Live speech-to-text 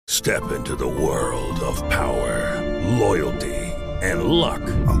Step into the world of power, loyalty, and luck.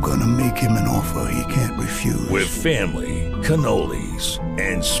 I'm gonna make him an offer he can't refuse. With family, cannolis,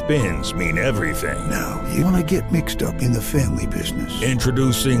 and spins mean everything. Now, you wanna get mixed up in the family business.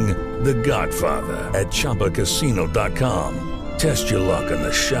 Introducing The Godfather at ChumbaCasino.com. Test your luck in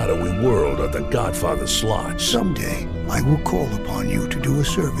the shadowy world of The Godfather slot. Someday, I will call upon you to do a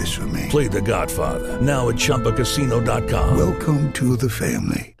service for me. Play The Godfather now at ChumbaCasino.com. Welcome to the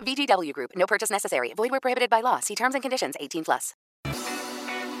family. VGW Group. No purchase necessary. Void where prohibited by law. See terms and conditions. 18+.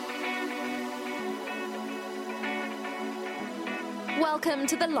 Welcome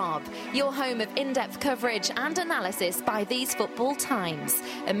to The Lob, your home of in-depth coverage and analysis by these football times,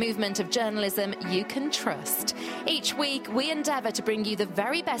 a movement of journalism you can trust. Each week, we endeavour to bring you the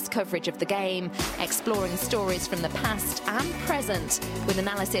very best coverage of the game, exploring stories from the past and present, with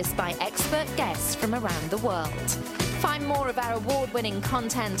analysis by expert guests from around the world. Find more of our award-winning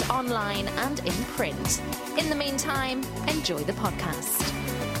content online and in print. In the meantime, enjoy the podcast.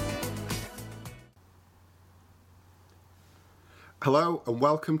 Hello and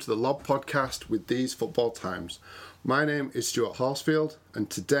welcome to the Lob Podcast with These Football Times. My name is Stuart Horsfield and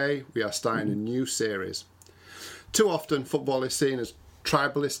today we are starting a new series. Too often football is seen as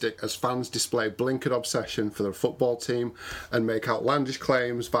tribalistic as fans display blinkered obsession for their football team and make outlandish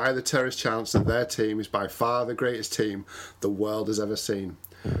claims via the terrorist chants that their team is by far the greatest team the world has ever seen.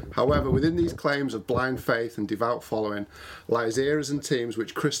 However, within these claims of blind faith and devout following lies eras and teams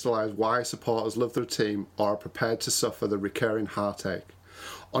which crystallise why supporters love their team or are prepared to suffer the recurring heartache.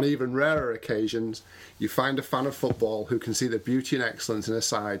 On even rarer occasions, you find a fan of football who can see the beauty and excellence in a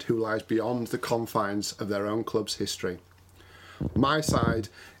side who lies beyond the confines of their own club's history. My Side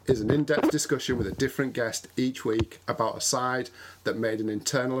is an in-depth discussion with a different guest each week about a side that made an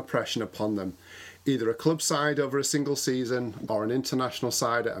internal impression upon them, either a club side over a single season or an international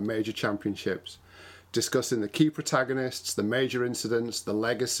side at a major championships, discussing the key protagonists, the major incidents, the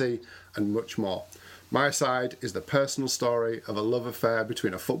legacy and much more. My Side is the personal story of a love affair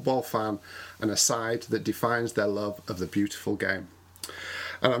between a football fan and a side that defines their love of the beautiful game.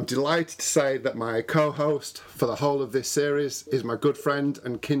 And I'm delighted to say that my co-host for the whole of this series is my good friend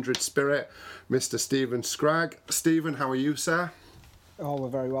and kindred spirit, Mr. Stephen Scragg. Stephen, how are you, sir? Oh, we're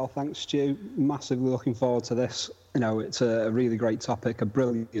very well, thanks, Stu. Massively looking forward to this. You know, it's a really great topic, a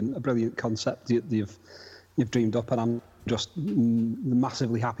brilliant concept that you've dreamed up, and I'm just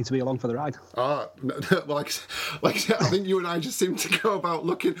massively happy to be along for the ride. Well, like I think you and I just seem to go about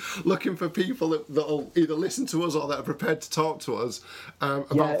looking for people that'll either listen to us or that are prepared to talk to us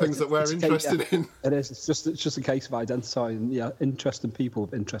about things that we're interested in. It is. It's just a case of identifying interesting people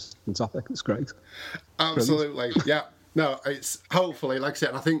with interesting topic. It's great. Absolutely, Brilliant. yeah. No, it's hopefully, like I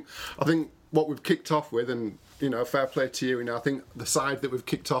said, I think what we've kicked off with, and fair play to you. I think the side that we've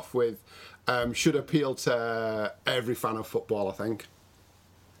kicked off with should appeal to every fan of football, I think.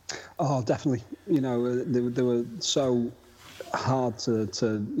 Oh, definitely. They were so hard to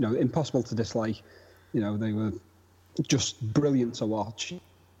impossible to dislike. They were just brilliant to watch.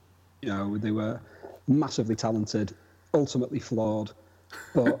 They were massively talented, ultimately flawed,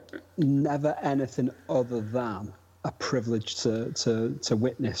 but never anything other than a privilege to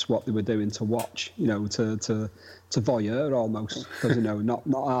witness what they were doing, to watch, to voyeur almost, because not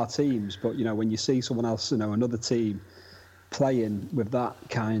our teams, but when you see someone else, another team playing with that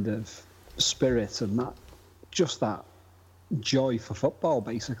kind of spirit and that joy for football,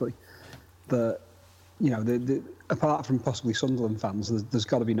 basically, that apart from possibly Sunderland fans, there's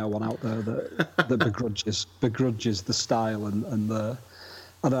got to be no one out there that begrudges the style and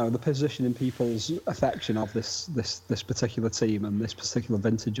the position in people's affection of this particular team and this particular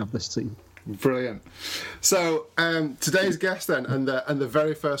vintage of this team. Brilliant. So today's guest then, and the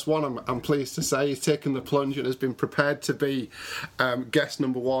very first one, I'm pleased to say, he's taken the plunge and has been prepared to be guest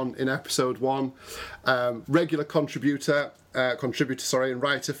number one in episode one. Regular contributor, and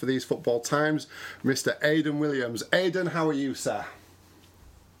writer for These Football Times, Mr. Aidan Williams. Aidan, how are you, sir?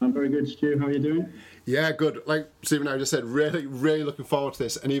 I'm very good, Stu. How are you doing? Yeah, good. Like Stephen and I just said, really, really looking forward to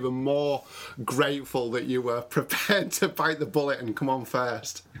this, and even more grateful that you were prepared to bite the bullet and come on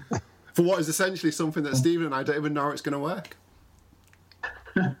first for what is essentially something that Stephen and I don't even know how it's going to work.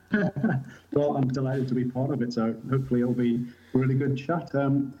 Well, I'm delighted to be part of it, so hopefully it'll be a really good chat.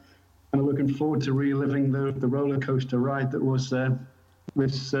 And I'm looking forward to reliving the roller coaster ride that was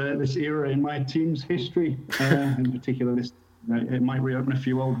this era in my team's history, in particular It might reopen a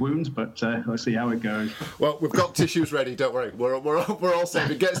few old wounds, but let's see how it goes. Well, we've got tissues ready. Don't worry. We're all safe.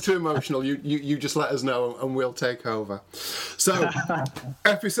 If it gets too emotional, you just let us know and we'll take over. So,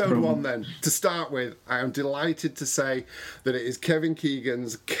 episode 1 then. To start with, I am delighted to say that it is Kevin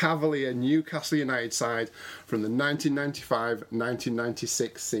Keegan's Cavalier Newcastle United side from the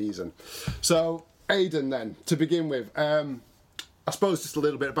 1995-1996 season. So, Aidan, then, to begin with, I suppose just a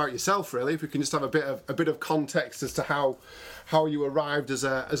little bit about yourself, really. If we can just have a bit of context as to how you arrived as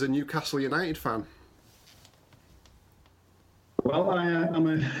a Newcastle United fan. Well, I'm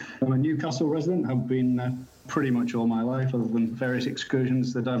a Newcastle resident. I've been pretty much all my life, other than various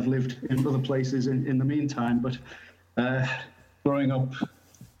excursions that I've lived in other places in the meantime. But growing up,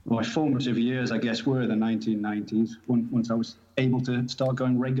 my formative years, I guess, were the 1990s. Once I was able to start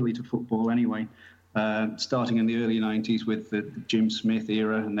going regularly to football, anyway. Starting in the early 90s with the Jim Smith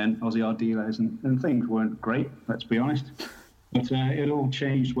era, and then Ozzy Ardiles, and things weren't great, let's be honest. But it all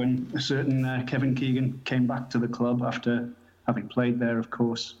changed when a certain Kevin Keegan came back to the club after having played there, of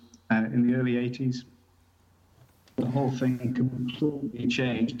course, in the early 80s. The whole thing completely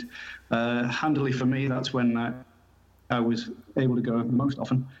changed. Handily for me, that's when I was able to go most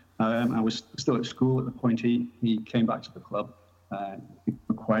often. I was still at school at the point he came back to the club.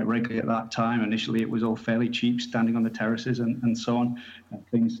 Quite regularly at that time. Initially, it was all fairly cheap, standing on the terraces and so on. And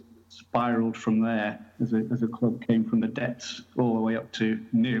things spiralled from there as a club came from the depths all the way up to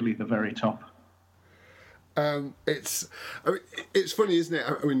nearly the very top. It's funny, isn't it?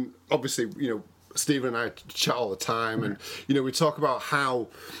 I mean, obviously, Stephen and I chat all the time, and we talk about how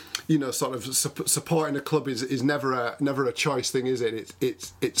sort of supporting a club is never a choice thing, is it?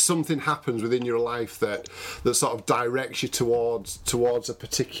 It's something happens within your life that sort of directs you towards a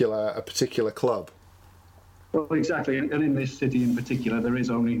particular club. Well, exactly, and in this city in particular, there is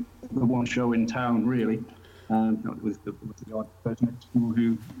only the one show in town, really. With the odd person at school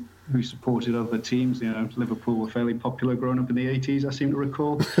who supported other teams. Liverpool were fairly popular growing up in the 80s, I seem to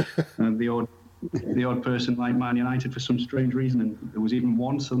recall. And the odd person like Man United for some strange reason, and there was even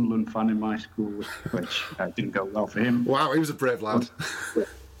one Sunderland fan in my school, which didn't go well for him. Wow, he was a brave lad.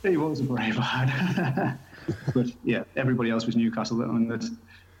 He was a brave lad. But yeah, everybody else was Newcastle. On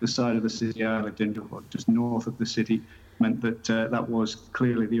the side of the city I lived in, just north of the city, meant that that was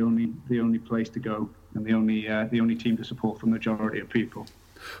clearly the only place to go and the only team to support for the majority of people.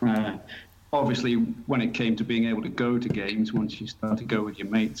 Obviously, when it came to being able to go to games, once you start to go with your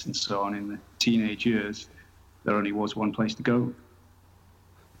mates and so on in the teenage years, there only was one place to go.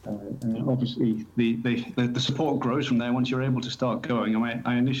 And obviously, the support grows from there once you're able to start going.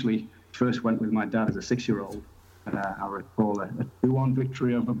 I initially first went with my dad as a 6-year-old. I recall a 2-1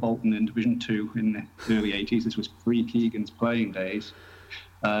 victory over Bolton in Division 2 in the early 80s. This was pre-Keegan's playing days.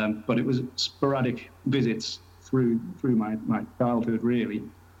 But it was sporadic visits through my childhood, really,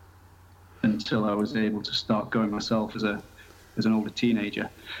 until I was able to start going myself as an older teenager.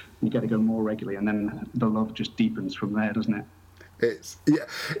 You get to go more regularly, and then the love just deepens from there, doesn't it?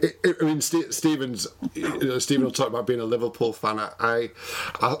 Stephen will talk about being a Liverpool fan. I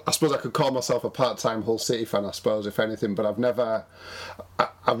suppose I could call myself a part-time Hull City fan, I suppose, if anything, but I've never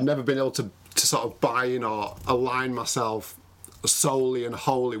been able to sort of buy in or align myself solely and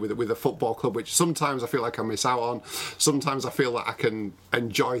wholly with a football club, which sometimes I feel like I miss out on. Sometimes I feel that I can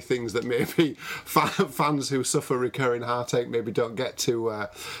enjoy things that maybe fans who suffer recurring heartache maybe don't get to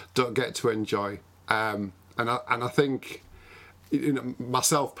enjoy. And I think,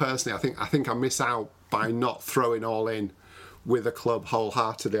 myself personally, I think I miss out by not throwing all in with a club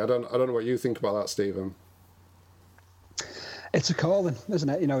wholeheartedly. I don't know what you think about that, Stephen. It's a calling, isn't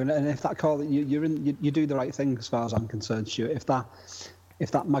it? And if that calling, you do the right thing as far as I'm concerned, Stuart. If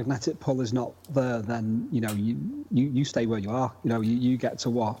that magnetic pull is not there, then you stay where you are. You get to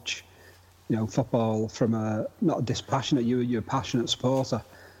watch, football from not a dispassionate. You're a passionate supporter,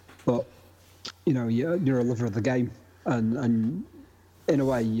 but you're a lover of the game, and in a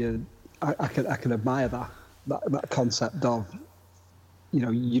way, I can admire that concept of.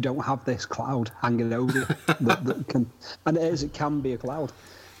 You don't have this cloud hanging over you that can, and it can be a cloud.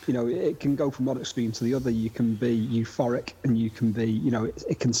 It can go from one extreme to the other. You can be euphoric, and you can be,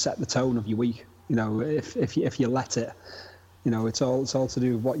 it can set the tone of your week. If you let it, it's all to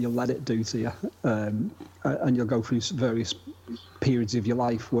do with what you let it do to you, and you'll go through various periods of your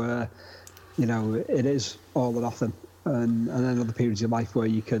life where, it is all or nothing, and then other periods of your life where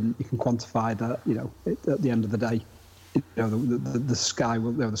you can quantify that, at the end of the day. The sky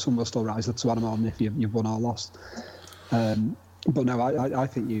will, the sun will still rise to animal, and if you've won or lost. But no, I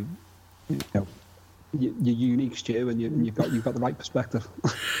think you're unique, Stu, and you've got the right perspective.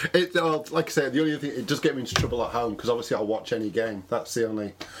 Like I said, the only thing, it does get me into trouble at home because obviously I'll watch any game. That's the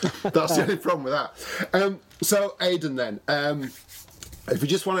only problem with that. So Aidan, then, if you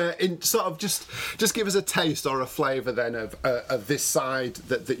just want to sort of just give us a taste or a flavour then of this side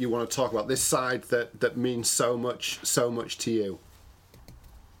that you want to talk about, this side that means so much to you.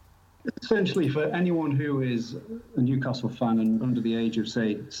 Essentially, for anyone who is a Newcastle fan and under the age of,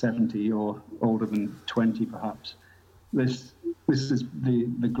 say, 70 or older than 20, perhaps, this is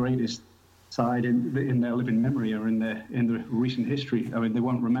the greatest side in their living memory or in the recent history. I mean, they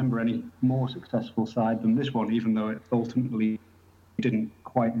won't remember any more successful side than this one, even though it ultimately didn't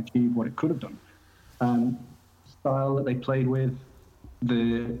quite achieve what it could have done. Style that they played with,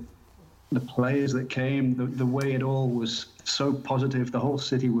 the players that came, the way it all was so positive. The whole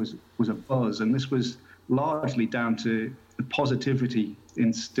city was a buzz, and this was largely down to the positivity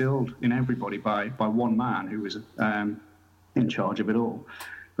instilled in everybody by one man who was in charge of it all.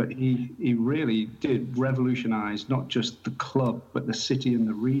 But he really did revolutionise not just the club but the city and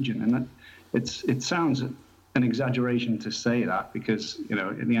the region. And it sounds an exaggeration to say that because, you know,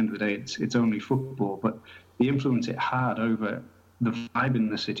 at the end of the day it's only football, but the influence it had over the vibe in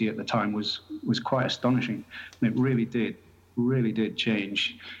the city at the time was quite astonishing, and it really did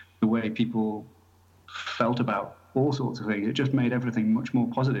change the way people felt about all sorts of things. It just made everything much more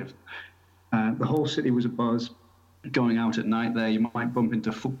positive. The whole city was a buzz. Going out at night there, you might bump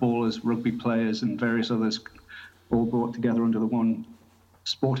into footballers, rugby players, and various others, all brought together under the one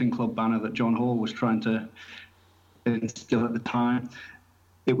sporting club banner that John Hall was trying to instill at the time.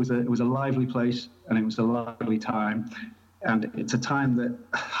 It was a lively place, and it was a lively time. And it's a time that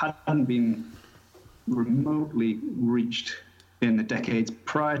hadn't been remotely reached in the decades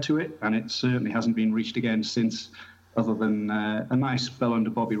prior to it, and it certainly hasn't been reached again since, other than a nice spell under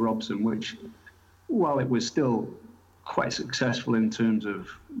Bobby Robson, which, while it was still quite successful in terms of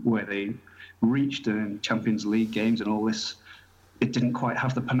where they reached in Champions League games and all this, it didn't quite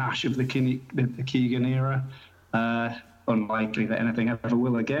have the panache of the Keegan era. Unlikely that anything ever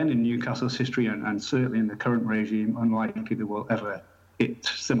will again in Newcastle's history, and certainly in the current regime, unlikely that we'll ever hit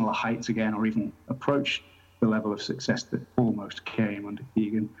similar heights again or even approach the level of success that almost came under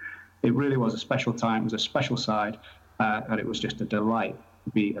Keegan. It really was a special time, it was a special side, and it was just a delight to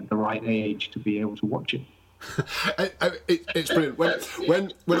be at the right age to be able to watch it. It's brilliant.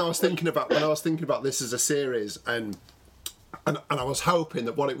 When I was thinking about this as a series, and I was hoping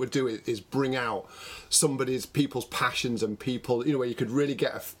that what it would do is bring out people's passions and people, you know, where you could really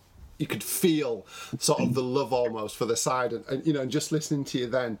you could feel sort of the love almost for the side, and you know, and just listening to you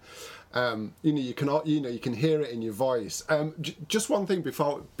then, you can hear it in your voice. Just one thing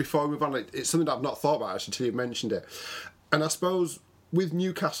before we move on, it's something that I've not thought about actually till you mentioned it, and I suppose with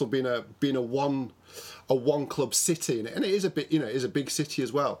Newcastle being a one club city, and it is a bit, you know, it is a big city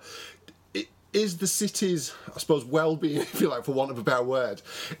as well. Is the city's, I suppose, well-being, if you like, for want of a better word,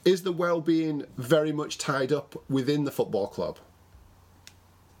 is the well-being very much tied up within the football club?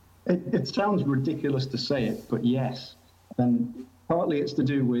 It sounds ridiculous to say it, but yes. And partly it's to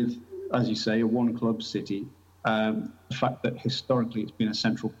do with, as you say, a one-club city. The fact that historically it's been a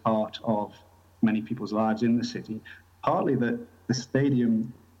central part of many people's lives in the city. Partly that the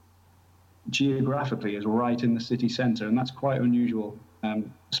stadium geographically is right in the city centre, and that's quite unusual,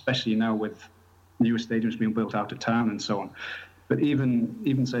 especially now with newer stadiums being built out of town and so on. But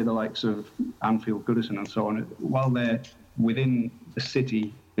even say the likes of Anfield, Goodison and so on, while they're within the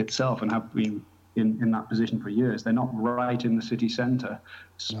city itself and have been in that position for years, they're not right in the city centre,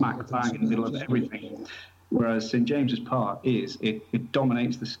 smack bang in the middle of everything. Whereas St James's Park it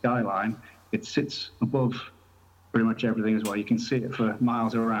dominates the skyline. It sits above pretty much everything as well. You can see it for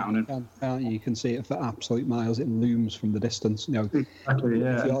miles around, and you can see it for absolute miles. It looms from the distance. You know, exactly.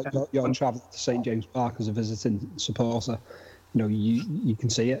 Yeah. If you're travelling to St James Park as a visiting supporter, you know, you can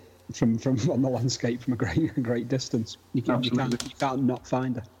see it from on the landscape from a great distance. You can't not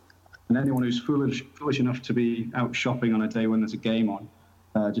find it. And anyone who's foolish enough to be out shopping on a day when there's a game on,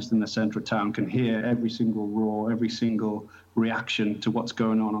 just in the centre of town, can hear every single roar, every single reaction to what's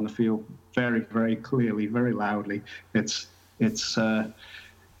going on the field very, very clearly, very loudly. It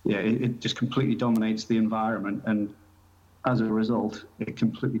just completely dominates the environment, and as a result, it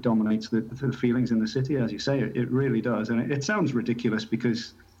completely dominates the feelings in the city, as you say. It really does, and it sounds ridiculous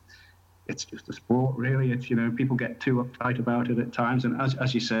because it's just a sport, really. It's, you know, people get too uptight about it at times, and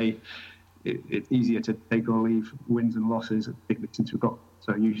as you say, it's easier to take or leave wins and losses, particularly since we've got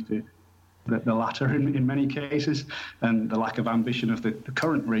so used to the latter in many cases, and the lack of ambition of the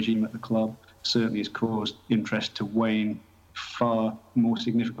current regime at the club certainly has caused interest to wane far more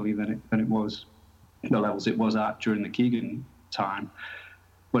significantly than it was the levels it was at during the Keegan time,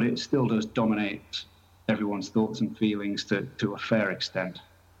 but it still does dominate everyone's thoughts and feelings to a fair extent.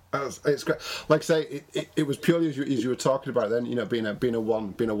 It's great. Like I say, it was purely as you were talking about then. Being a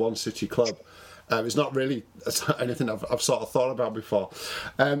one city club. It's not really anything I've sort of thought about before.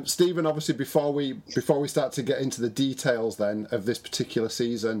 Stephen, obviously, before we start to get into the details then of this particular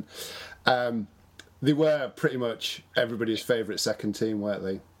season, they were pretty much everybody's favourite second team, weren't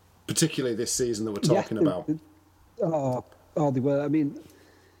they? Particularly this season that we're talking about. They were. I mean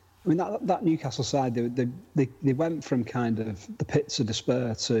that Newcastle side, they went from kind of the pits of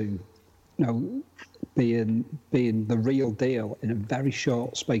despair to, being the real deal in a very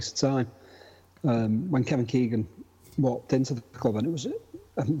short space of time. When Kevin Keegan walked into the club, and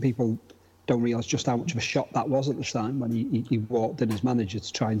I think people don't realise just how much of a shock that was at the time when he walked in as manager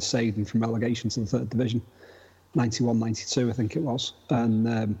to try and save them from relegation to the third division, 91-92 I think it was,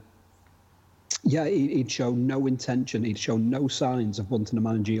 and. He'd shown no intention. He'd shown no signs of wanting a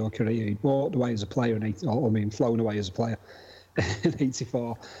managerial career. He'd walked away as a player flown away as a player in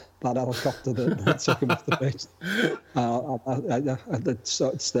 '84. That helicopter that took him off the pitch.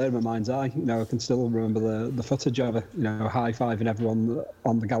 It stared in my mind's eye. I can still remember the footage of it. High-fiving everyone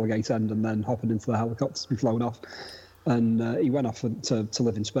on the Gallagate end and then hopping into the helicopter to be flown off. And he went off to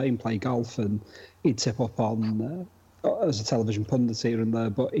live in Spain, play golf, and he'd tip up on. As a television pundit here and there,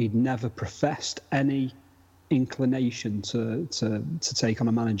 but he'd never professed any inclination to take on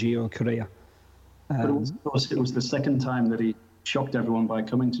a managerial career. But it was the second time that he shocked everyone by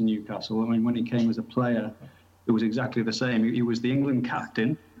coming to Newcastle. I mean, when he came as a player, it was exactly the same. He was the England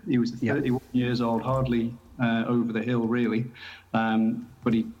captain. He was 31 years old, hardly over the hill, really.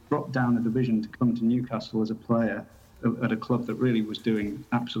 But he dropped down a division to come to Newcastle as a player at a club that really was doing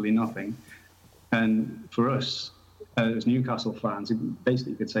absolutely nothing. And for us, as Newcastle fans,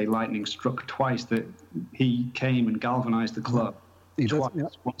 basically you could say lightning struck twice, that he came and galvanised the club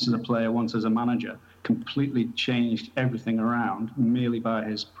twice, once as a player, once as a manager, completely changed everything around merely by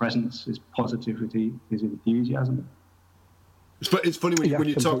his presence, his positivity, his enthusiasm. It's funny when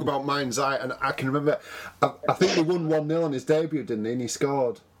you talk about mind's eye, and I can remember, I think they won 1-0 on his debut, didn't he? And he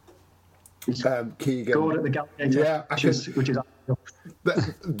scored. Keegan scored at the Gallagher, which is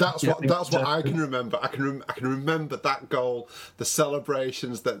that's what I can remember. I can remember that goal, the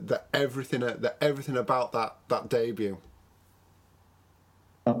celebrations, that everything about that debut.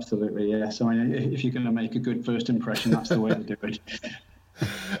 Absolutely, yes. I mean, if you're going to make a good first impression, that's the way to do it.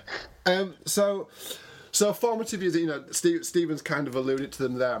 So formative years, Stephen's kind of alluded to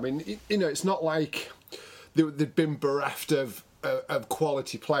them there. I mean, it's not like they'd been bereft of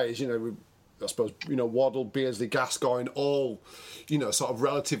quality players. I suppose, Waddle, Beardsley, Gascoigne, all, sort of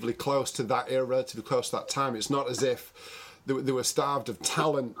relatively close to that era, relatively close to that time. It's not as if they were starved of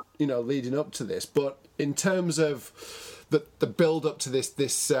talent, leading up to this. But in terms of the build-up to this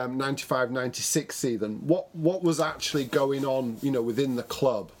 95-96 season, what was actually going on, within the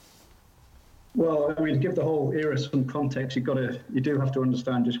club? Well, I mean, to give the whole era some context, you do have to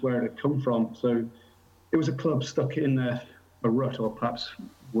understand just where it had come from. So it was a club stuck in a rut, or perhaps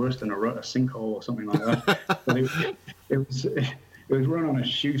worse than a rut, a sinkhole or something like that. But it was run on a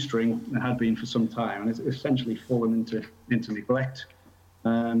shoestring, and had been for some time, and it's essentially fallen into neglect.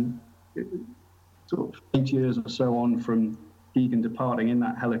 Sort of 8 years or so on from Keegan departing in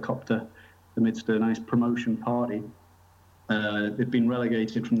that helicopter amidst a nice promotion party, they'd been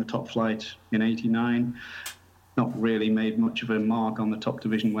relegated from the top flight in '89. Not really made much of a mark on the top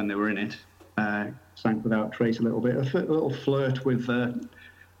division when they were in it. Sank without trace a little bit. A little flirt with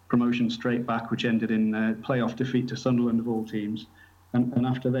promotion straight back, which ended in playoff defeat to Sunderland of all teams. And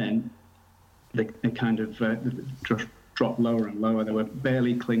after then, they kind of just dropped lower and lower. They were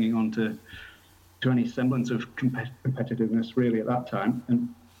barely clinging on to any semblance of competitiveness really at that time. And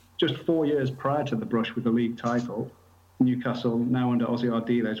just 4 years prior to the brush with the league title, Newcastle, now under Ossie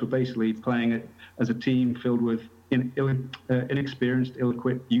Ardiles, were basically playing it as a team filled with inexperienced,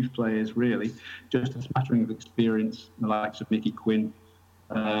 ill-equipped youth players, really. Just a smattering of experience, the likes of Mickey Quinn,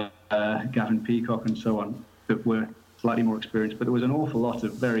 Gavin Peacock and so on, that were slightly more experienced. But there was an awful lot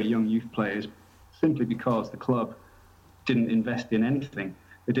of very young youth players, simply because the club didn't invest in anything.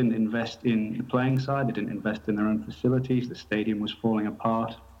 They didn't invest in the playing side, they didn't invest in their own facilities, the stadium was falling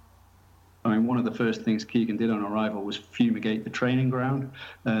apart. I mean, one of the first things Keegan did on arrival was fumigate the training ground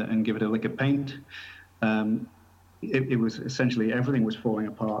and give it a lick of paint. It was essentially everything was falling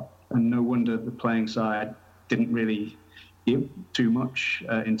apart, and no wonder the playing side didn't really give too much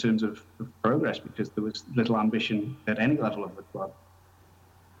in terms of progress, because there was little ambition at any level of the club.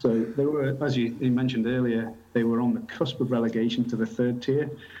 So they were, as you mentioned earlier, they were on the cusp of relegation to the third tier.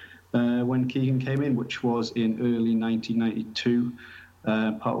 when Keegan came in, which was in early 1992,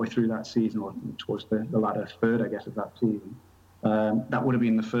 partway through that season, or towards the latter third, I guess, of that season. That would have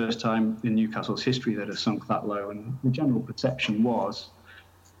been the first time in Newcastle's history that it sunk that low, and the general perception was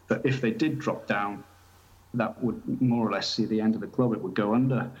that if they did drop down, that would more or less see the end of the club. It would go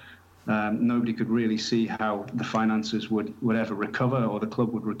under. Nobody could really see how the finances would ever recover, or the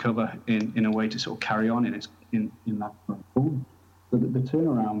club would recover in a way to sort of carry on in that form. So the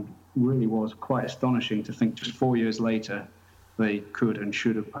turnaround really was quite astonishing to think just 4 years later they could and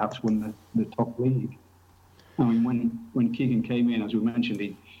should have perhaps won the top league. I mean, when Keegan came in, as we mentioned,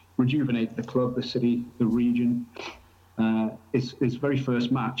 he rejuvenated the club, the city, the region. His very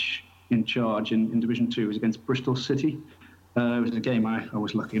first match in charge in Division 2 was against Bristol City. It was a game I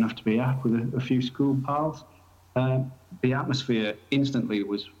was lucky enough to be at with a few school pals. The atmosphere instantly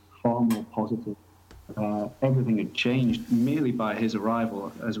was far more positive. Everything had changed merely by his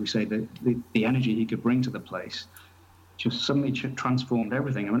arrival. As we say, the energy he could bring to the place just suddenly transformed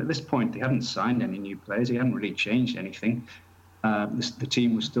everything. I mean, at this point, they hadn't signed any new players. He hadn't really changed anything. The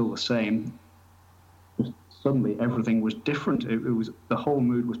team was still the same. Just suddenly, everything was different. It was the whole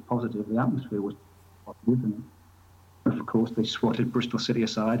mood was positive. The atmosphere was positive. And of course, they swatted Bristol City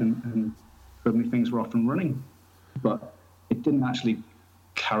aside, and suddenly things were off and running. But it didn't actually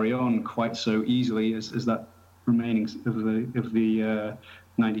carry on quite so easily as that remaining of the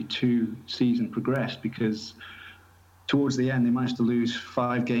 92 season progressed, because towards the end they managed to lose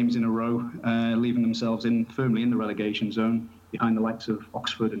 5 games in a row, leaving themselves firmly in the relegation zone behind the likes of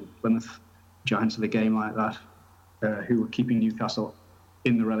Oxford and Plymouth, giants of the game like that, who were keeping Newcastle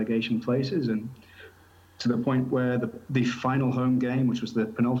in the relegation places, and to the point where the final home game, which was the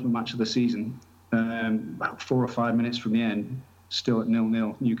penultimate match of the season, about 4 or 5 minutes from the end, still at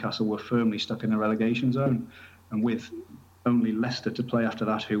 0-0, Newcastle were firmly stuck in the relegation zone, and with only Leicester to play after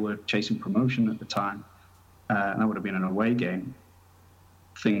that, who were chasing promotion at the time, and that would have been an away game.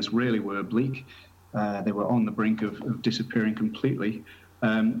 Things really were bleak. They were on the brink of disappearing completely.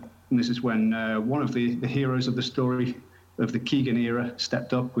 And this is when one of the heroes of the story of the Keegan era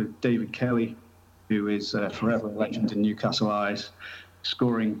stepped up with David Kelly, who is forever a legend in Newcastle eyes,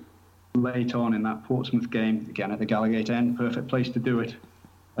 scoring late on in that Portsmouth game, again at the Gallowgate end, perfect place to do it,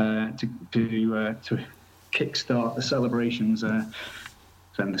 to kickstart the celebrations,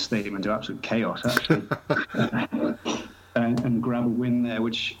 send the stadium into absolute chaos, actually, and grab a win there,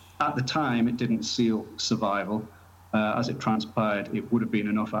 which at the time it didn't seal survival. As it transpired, it would have been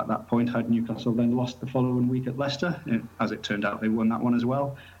enough at that point had Newcastle then lost the following week at Leicester. As it turned out, they won that one as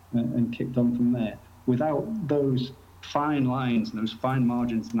well, and kicked on from there. Without those fine lines and those fine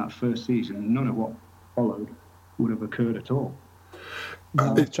margins in that first season, none of what followed would have occurred at all.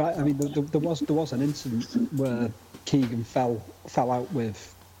 No, that's right. I mean, there was an incident where Keegan fell out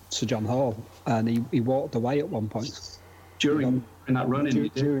with Sir John Hall, and he walked away at one point. During that run-in?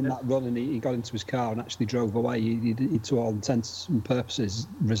 During that run-in, he got into his car and actually drove away. He to all intents and purposes,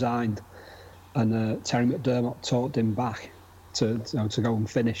 resigned, and Terry McDermott talked him back to go and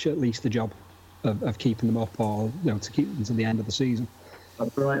finish at least the job of keeping them up, or to keep them to the end of the season.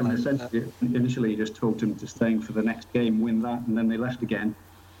 That's right. And essentially, initially, he just talked him to staying for the next game, win that, and then they left again.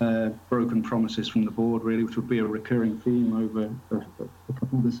 Broken promises from the board, really, which would be a recurring theme over a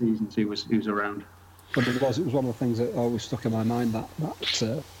couple of the seasons he was around. But it was one of the things that always stuck in my mind,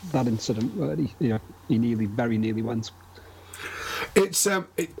 that incident where he very nearly went. It's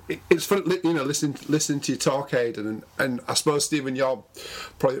fun, listening to you talk, Aidan, and I suppose, Stephen, you're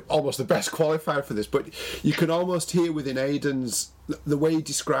probably almost the best qualified for this, but you can almost hear within Aidan's the way he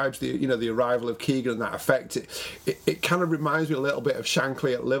describes the arrival of Keegan and that effect. It kind of reminds me a little bit of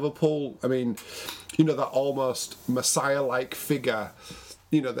Shankly at Liverpool. I mean, that almost Messiah-like figure.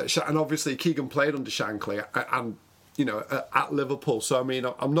 And obviously Keegan played under Shankly and at Liverpool. So I mean,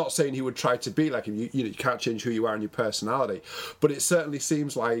 I'm not saying he would try to be like him. You can't change who you are and your personality, but it certainly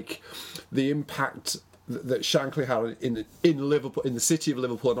seems like the impact that Shankly had in Liverpool, in the city of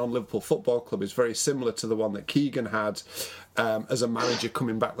Liverpool, and on Liverpool Football Club is very similar to the one that Keegan had as a manager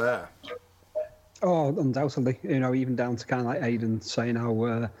coming back there. Oh, undoubtedly. Even down to kind of like Aidan saying how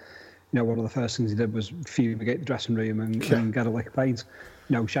one of the first things he did was fumigate the dressing room and get a lick of paint.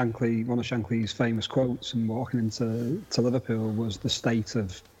 Shankly, one of Shankly's famous quotes in walking into Liverpool was the state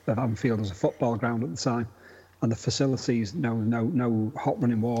of Anfield as a football ground at the time, and the facilities, no hot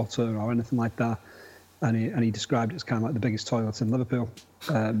running water or anything like that. And he described it as kind of like the biggest toilet in Liverpool,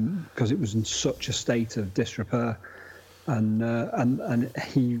 because it was in such a state of disrepair, and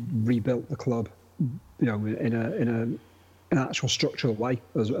he rebuilt the club, in an actual structural way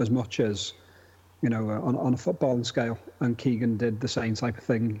as much as on a footballing scale. And Keegan did the same type of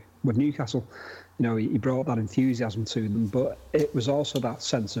thing with Newcastle. You know, he brought that enthusiasm to them, but it was also that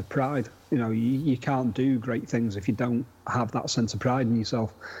sense of pride. You know, you can't do great things if you don't have that sense of pride in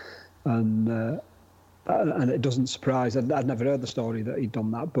yourself. And it doesn't surprise. I'd never heard the story that he'd done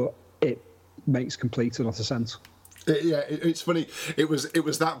that, but it makes complete and utter sense. It's funny. It was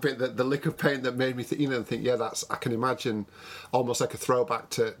that bit, that the lick of pain, that made me think. That's, I can imagine, almost like a throwback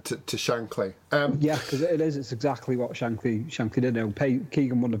to Shankly. Because it is. It's exactly what Shankly did. You know,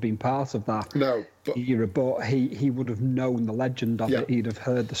 Keegan wouldn't have been part of that era, but he would have known the legend of it. He'd have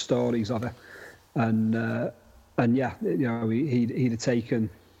heard the stories of it, and you know, he'd have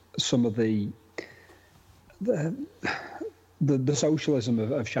taken some of the socialism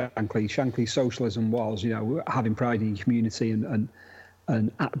of Shankly. Shankly's socialism was, you know, having pride in your community and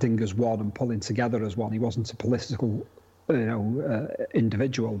acting as one and pulling together as one. He wasn't a political,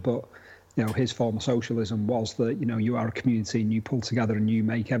 individual, but, you know, his form of socialism was that, you know, you are a community and you pull together and you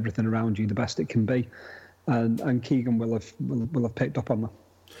make everything around you the best it can be. And Keegan will have picked up on that.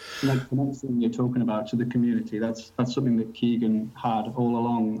 Like the next thing you're talking about, to the community, that's something that Keegan had all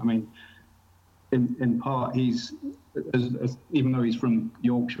along. I mean, in part, he's, even though he's from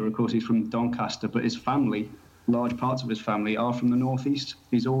Yorkshire, of course, he's from Doncaster, but his family, large parts of his family, are from the northeast.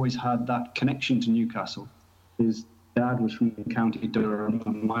 He's always had that connection to Newcastle. His dad was from County Durham,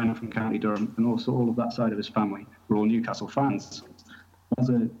 and mine are from County Durham, and also all of that side of his family were all Newcastle fans. As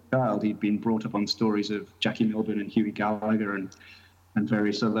a child, he'd been brought up on stories of Jackie Milburn and Hughie Gallagher and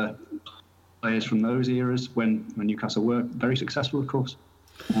various other players from those eras when Newcastle were very successful, of course.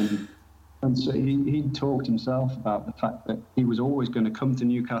 And so he talked himself about the fact that he was always going to come to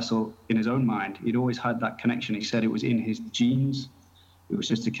Newcastle in his own mind. He'd always had that connection. He said it was in his genes. It was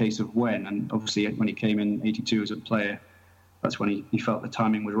just a case of when. And obviously, when he came in 82 as a player, that's when he felt the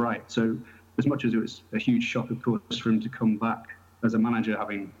timing was right. So as much as it was a huge shock, of course, for him to come back as a manager,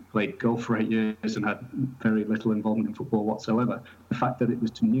 having played golf for 8 years and had very little involvement in football whatsoever, the fact that it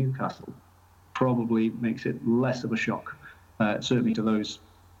was to Newcastle probably makes it less of a shock, certainly to those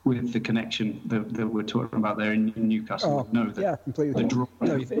with the connection that we're talking about there in Newcastle. Completely. I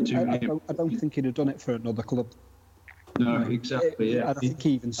don't think he'd have done it for another club. No, exactly. I think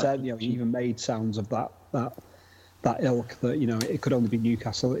he even said, you know, he even made sounds of that ilk, that, you know, it could only be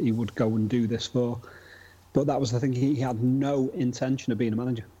Newcastle that he would go and do this for. But that was the thing. He had no intention of being a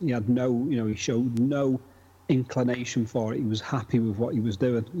manager. He had he showed no inclination for it. He was happy with what he was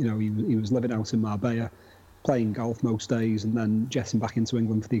doing. You know, he was living out in Marbella, playing golf most days, and then jetting back into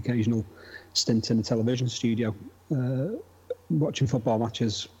England for the occasional stint in a television studio, watching football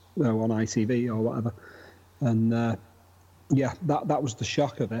matches, you know, on ITV or whatever. And that was the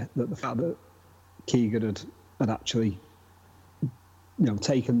shock of it, that the fact that Keegan had actually, you know,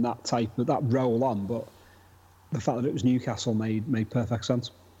 taken that role on, but the fact that it was Newcastle made perfect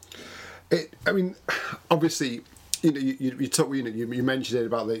sense. I mean, obviously, you know, you mentioned it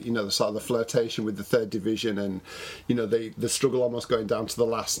about the, you know, the sort of the flirtation with the third division, and, you know, the struggle almost going down to the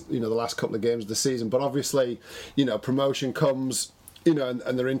last couple of games of the season. But obviously, you know, promotion comes, you know,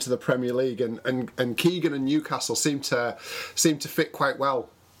 and they're into the Premier League, and Keegan and Newcastle seem to fit quite well,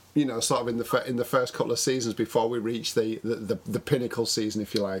 you know, sort of in the first couple of seasons before we reach the pinnacle season,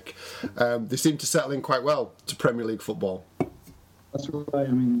 if you like. They seem to settle in quite well to Premier League football. That's right.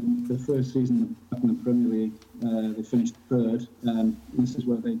 I mean, the first season back in the Premier League, they finished third. This is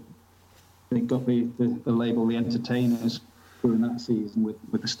where they got the label the entertainers during that season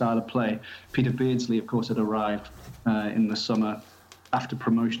with the style of play. Peter Beardsley, of course, had arrived in the summer after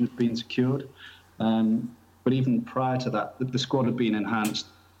promotion had been secured. But even prior to that, the squad had been enhanced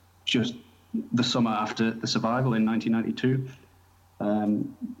just the summer after the survival in 1992.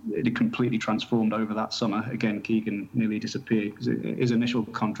 It had completely transformed over that summer. Again, Keegan nearly disappeared because his initial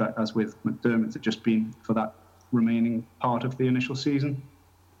contract, as with McDermott, had just been for that remaining part of the initial season.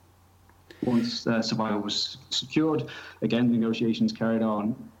 Once survival was secured, again, negotiations carried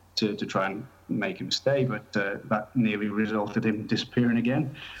on to try and make him stay, but that nearly resulted in him disappearing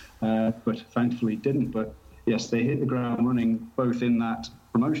again. But thankfully didn't. But yes, they hit the ground running both in that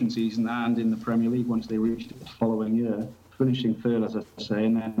promotion season and in the Premier League once they reached it the following year, finishing third, as I say.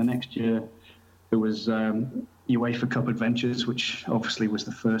 And then the next year there was UEFA Cup adventures, which obviously was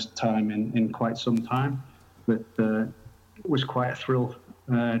the first time in quite some time. But it was quite a thrill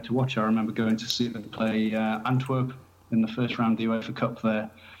to watch. I remember going to see them play Antwerp in the first round of the UEFA Cup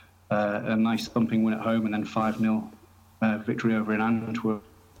there. A nice thumping win at home, and then 5-0 victory over in Antwerp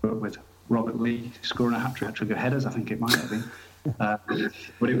with Robert Lee scoring a hat-trick of headers, I think it might have been.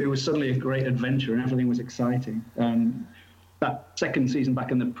 But it was suddenly a great adventure and everything was exciting. That second season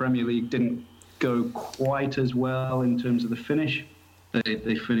back in the Premier League didn't go quite as well in terms of the finish.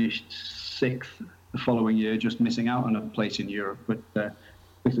 They finished 6th the following year, just missing out on a place in Europe. But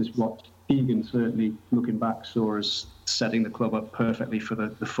this is what Keegan, certainly looking back, saw as setting the club up perfectly for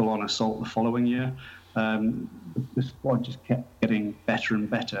the full-on assault the following year. The squad just kept getting better and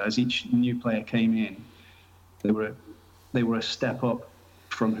better as each new player came in. They were a step up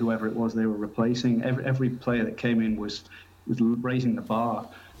from whoever it was they were replacing. Every player that came in was raising the bar.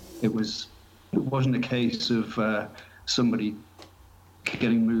 It wasn't a case of somebody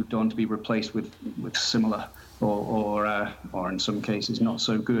getting moved on to be replaced with similar or in some cases not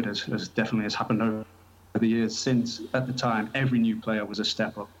so good, as definitely has happened over the years since. At the time, every new player was a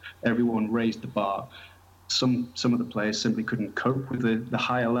step up. Everyone raised the bar. Some of the players simply couldn't cope with the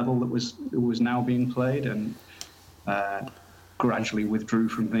higher level that was now being played, and gradually withdrew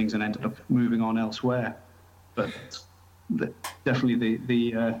from things and ended up moving on elsewhere. But definitely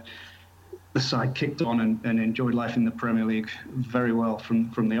the side kicked on and enjoyed life in the Premier League very well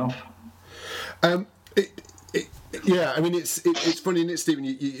from the off. Yeah, I mean it's funny, isn't it, Stephen?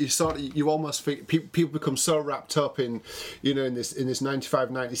 You almost think people become so wrapped up in this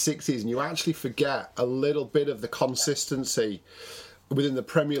 95-96 season, you actually forget a little bit of the consistency within the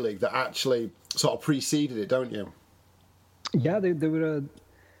Premier League that actually sort of preceded it, don't you? Yeah, there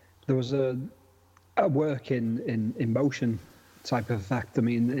was a work in motion type of effect. I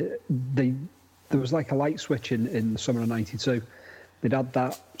mean, there was like a light switch in the summer of '92. They'd had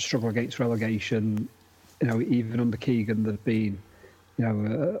that struggle against relegation. Even under Keegan, there'd been,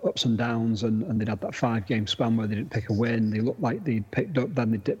 ups and downs, and they'd had that 5-game span where they didn't pick a win. They looked like they'd picked up, then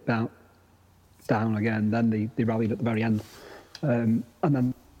they dipped down again, then they rallied at the very end. And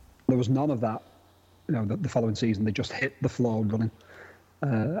then there was none of that. The following season, they just hit the floor running.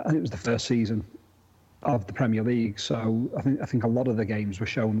 And it was the first season of the Premier League, so I think a lot of the games were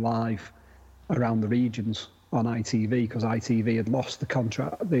shown live around the regions on ITV, because ITV had lost the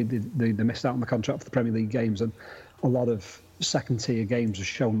contract. They missed out on the contract for the Premier League games, and a lot of second-tier games were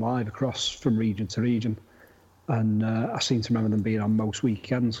shown live across from region to region. And I seem to remember them being on most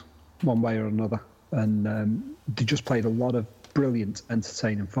weekends, one way or another. And they just played a lot of brilliant,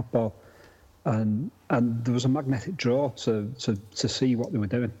 entertaining football. And there was a magnetic draw to see what they were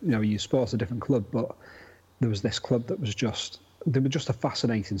doing. You support a different club, but there was this club that was they were just a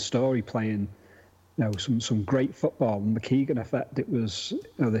fascinating story, playing some great football. And the Keegan effect, it was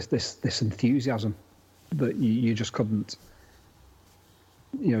this enthusiasm that you just couldn't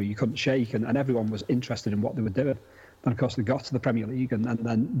shake, and everyone was interested in what they were doing. And of course they got to the Premier League, and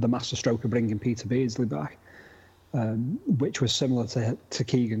then the masterstroke of bringing Peter Beardsley back, which was similar to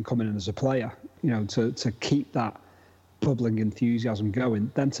Keegan coming in as a player, to keep that bubbling enthusiasm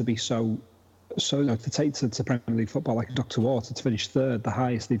going, then to be so to take to Premier League football like a duck to water, to finish third, the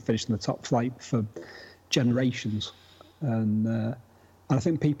highest they'd finished in the top flight for generations. And I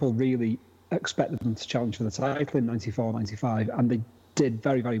think people really expected them to challenge for the title in 94, 95, and they did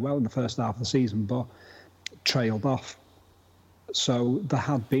very, very well in the first half of the season, but trailed off. So there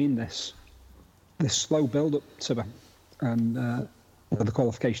had been this slow build-up to it, and the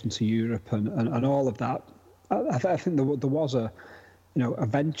qualification to Europe and all of that. I think there was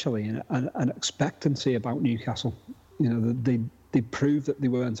eventually an expectancy about Newcastle. They proved that they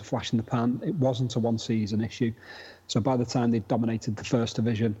weren't a flash in the pan. It wasn't a one-season issue. So by the time they'd dominated the First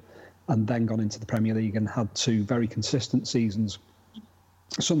Division and then gone into the Premier League and had 2 very consistent seasons,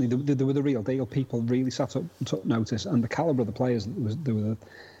 suddenly they were the real deal. People really sat up and took notice, and the calibre of the players that they were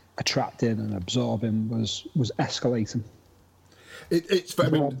attracting and absorbing was escalating.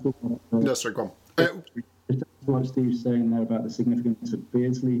 No, sorry, go on. What Steve's saying there about the significance of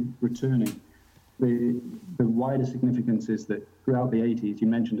Beardsley returning, the wider significance is that throughout the 80s, you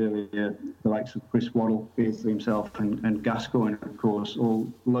mentioned earlier the likes of Chris Waddle, Beardsley himself, and Gascoigne, of course, all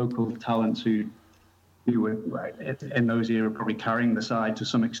local talents who were in those years probably carrying the side to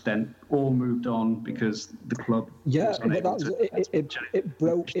some extent, all moved on because the club was unable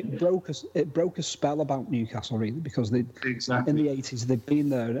it broke a spell about Newcastle, really, because in the 80s they'd been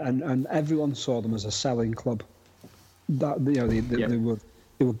there and everyone saw them as a selling club. That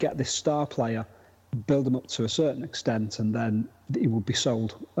they would get this star player, build them up to a certain extent, and then it would be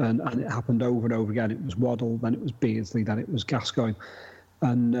sold. And it happened over and over again. It was Waddle, then it was Beardsley, then it was Gascoigne,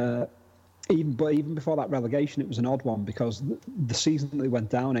 and. Even before that relegation, it was an odd one, because the season that they went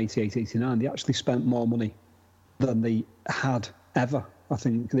down, 88-89, they actually spent more money than they had ever. I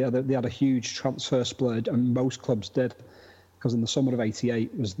think they had a huge transfer splurge, and most clubs did, because in the summer of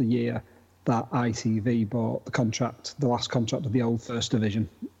 88 was the year that ITV bought the last contract of the old First Division,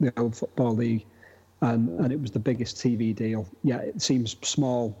 the old Football League, and it was the biggest TV deal. Yeah, it seems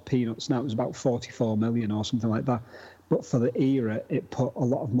small, peanuts now. It was about 44 million or something like that. but for the era, it put a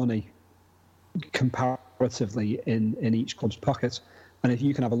lot of money comparatively in each club's pocket. And if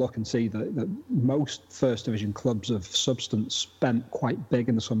you can have a look and see that most First Division clubs of substance spent quite big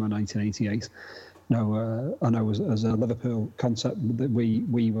in the summer of 1988. I know as a Liverpool concept that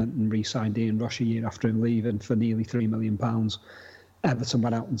we went and re-signed Ian Rush a year after him leaving for nearly £3 million. Everton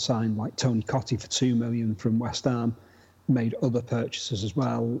went out and signed like Tony Cottee for £2 million from West Ham, made other purchases as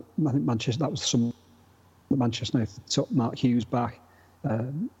well. I think Manchester United took Mark Hughes back.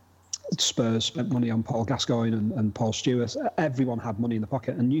 Spurs spent money on Paul Gascoigne and Paul Stewart. Everyone had money in the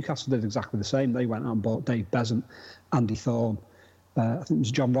pocket, and Newcastle did exactly the same. They went out and bought Dave Besant, Andy Thorne, I think it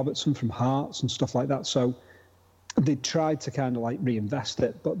was John Robertson from Hearts and stuff like that. So they tried to kind of like reinvest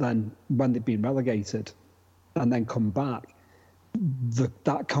it, but then when they'd been relegated and then come back,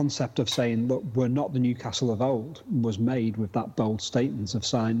 that concept of saying, look, we're not the Newcastle of old, was made with that bold statement of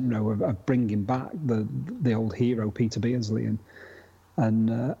of bringing back the old hero Peter Beardsley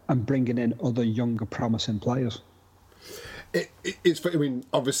and bringing in other younger promising players. It's. I mean,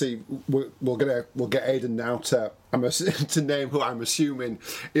 obviously, we'll get Aidan now to name who I'm assuming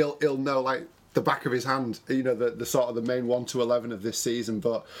he'll know like the back of his hand. You know, the sort of the main 1 to 11 of this season.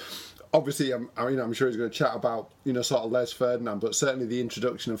 But obviously, I'm sure he's going to chat about sort of Les Ferdinand, but certainly the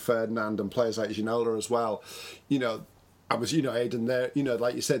introduction of Ferdinand and players like Ginola as well. Aidan there.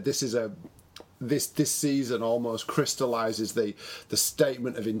 Like you said, this is This season almost crystallises the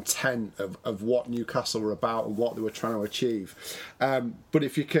statement of intent of what Newcastle were about and what they were trying to achieve. But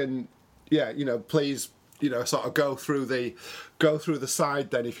if you can, please, sort of go through the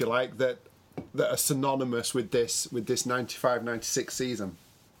side then, if you like, that are synonymous with this 95-96 season.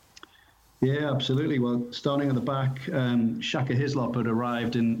 Yeah, absolutely. Well, starting at the back, Shaka Hislop had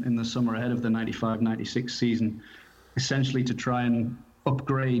arrived in the summer ahead of the 95-96 season, essentially to try and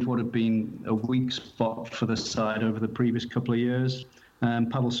upgrade what had been a weak spot for the side over the previous couple of years.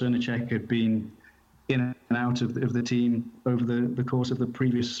 Pavel Srnicek had been in and out of the team over the course of the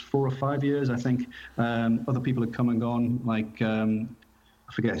previous 4 or 5 years, I think. Other people had come and gone, like,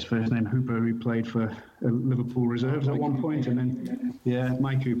 I forget his first name, Hooper, who played for Liverpool reserves at one point. And then,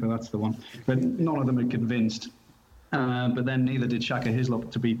 Mike Hooper, that's the one. But none of them had convinced. But then neither did Shaka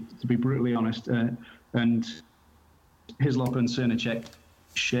Hislop, to be brutally honest. And Hislop and Srnicek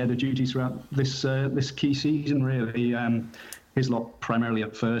shared the duties throughout this key season, really. Hislop primarily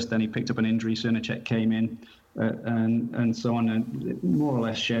at first, then he picked up an injury, Srnicek came in, and so on, and more or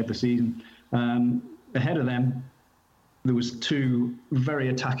less shared the season. Ahead of them, there was 2 very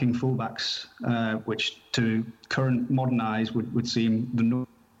attacking fullbacks, which to current modern eyes would seem the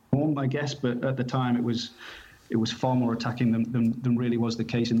norm, I guess, but at the time it was far more attacking than really was the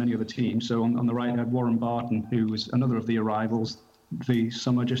case in many other teams. So on the right, I had Warren Barton, who was another of the arrivals the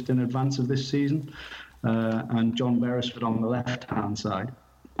summer just in advance of this season, and John Beresford on the left-hand side,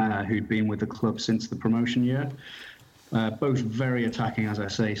 who'd been with the club since the promotion year. Both very attacking, as I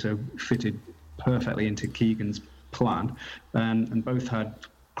say, so fitted perfectly into Keegan's plan, and both had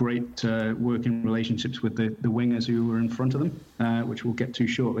great working relationships with the wingers who were in front of them, which we'll get to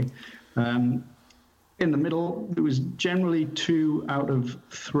shortly. In the middle, it was generally 2 out of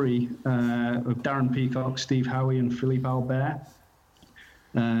 3 of Darren Peacock, Steve Howie and Philippe Albert.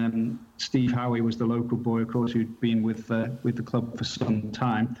 Steve Howie was the local boy, of course, who'd been with the club for some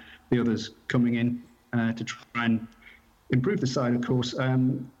time. The others coming in to try and improve the side, of course.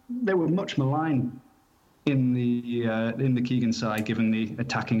 They were much maligned in the Keegan side, given the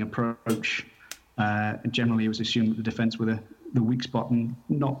attacking approach. Generally, it was assumed that the defence were the weak spot and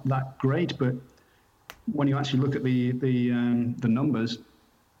not that great, but when you actually look at the numbers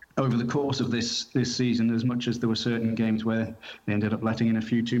over the course of this season, as much as there were certain games where they ended up letting in a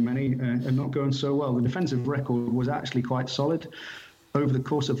few too many and not going so well, the defensive record was actually quite solid. Over the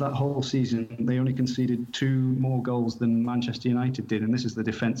course of that whole season, they only conceded 2 more goals than Manchester United did, and this is the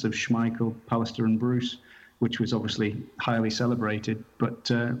defence of Schmeichel, Pallister and Bruce, which was obviously highly celebrated.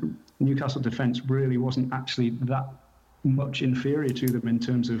 But Newcastle defence really wasn't actually that much inferior to them in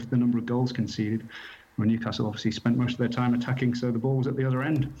terms of the number of goals conceded. Well, Newcastle obviously spent most of their time attacking, so the ball was at the other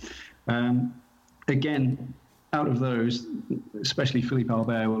end. Again, out of those, especially Philippe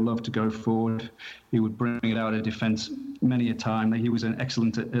Albert would love to go forward. He would bring it out of defence many a time. He was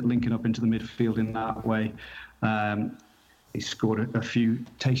excellent at linking up into the midfield in that way. He scored a few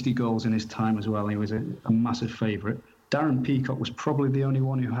tasty goals in his time as well. He was a massive favourite. Darren Peacock was probably the only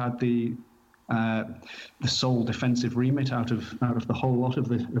one who had the sole defensive remit out of the whole lot of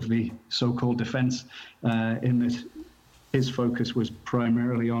the so-called defence, in that his focus was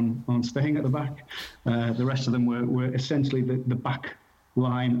primarily on staying at the back. The rest of them were essentially the back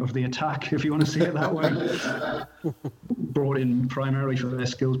line of the attack, if you want to see it that way. Brought in primarily for their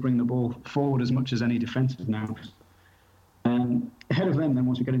skills, bring the ball forward as much as any defensive now. Ahead of them, then,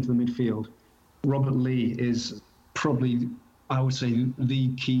 once we get into the midfield, Robert Lee is probably, I would say,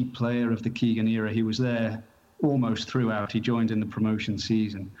 the key player of the Keegan era. He was there almost throughout. He joined in the promotion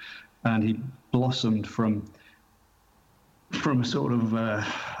season, and he blossomed from a sort of,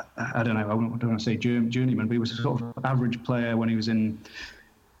 I don't want to say journeyman, but he was a sort of average player when he was in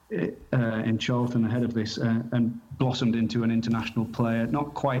Charlton ahead of this, and blossomed into an international player.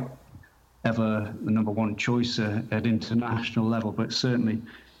 Not quite ever the number one choice at international level, but certainly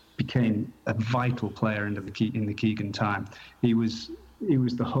became a vital player in the Keegan time. He was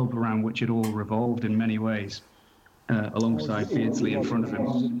the hub around which it all revolved in many ways, alongside Beardsley in front of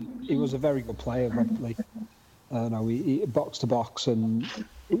him. He was a very good player, Robert Lee. He box to box, and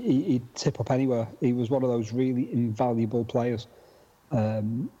he'd tip up anywhere. He was one of those really invaluable players,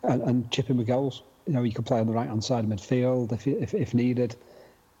 and chipping with goals. He could play on the right hand side of midfield if needed,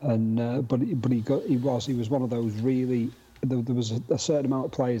 and but he was one of those really. There was a certain amount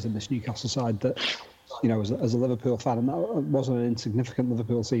of players in this Newcastle side that, as a Liverpool fan, and that wasn't an insignificant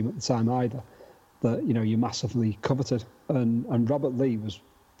Liverpool team at the time either, that you massively coveted, and Robert Lee was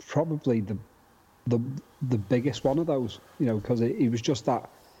probably the biggest one of those, because he was just that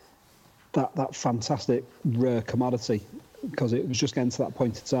fantastic rare commodity, because it was just getting to that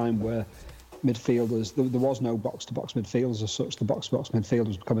point in time where midfielders, there was no box-to-box midfielders as such. The box-to-box midfielder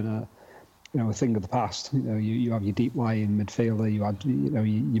was becoming a thing of the past. You have your deep lying midfielder, you had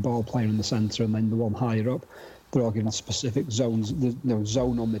your ball player in the centre, and then the one higher up. They're all given specific zones,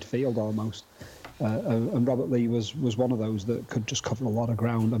 zone on midfield almost. And Robert Lee was one of those that could just cover a lot of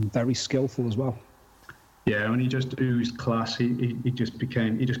ground, and very skillful as well. Yeah, when he just oozed class, he just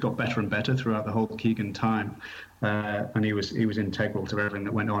got better and better throughout the whole Keegan time, and he was integral to everything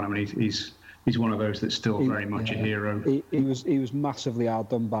that went on. I mean, he's one of those that's still very much a hero. He was massively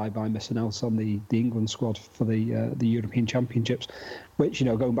outdone by missing out on the England squad for the European Championships, which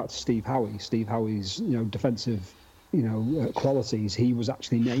going back to Steve Howie's defensive qualities, he was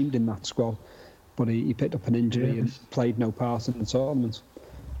actually named in that squad, but he picked up an injury and played no part in the tournament.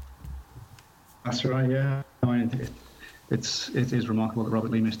 That's right, yeah. I mean, it is remarkable that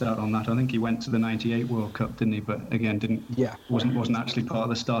Robert Lee missed out on that. I think he went to the '98 World Cup, didn't he? But again, wasn't actually part of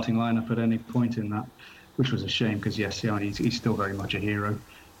the starting lineup at any point in that, which was a shame because he's still very much a hero.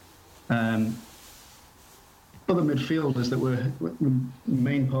 Other midfielders that were the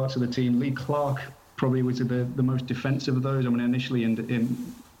main parts of the team, Lee Clark probably was the most defensive of those. I mean, initially,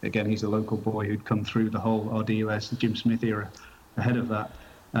 again, he's a local boy who'd come through the whole RDOS, Jim Smith era ahead of that.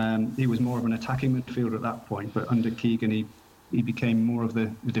 He was more of an attacking midfielder at that point, but under Keegan he became more of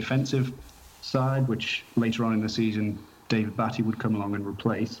the defensive side, which later on in the season David Batty would come along and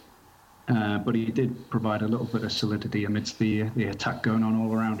replace. But he did provide a little bit of solidity amidst the attack going on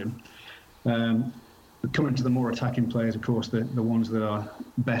all around him. Coming to the more attacking players, of course, the ones that are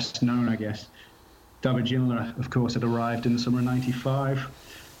best known, I guess. David Ginola, of course, had arrived in the summer of '95.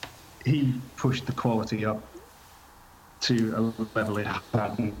 He pushed the quality up to a level it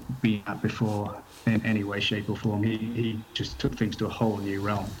hadn't been at before in any way, shape or form. He just took things to a whole new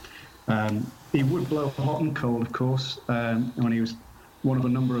realm. He would blow hot and cold, of course, when he was one of a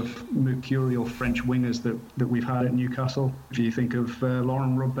number of mercurial French wingers that we've had at Newcastle. If you think of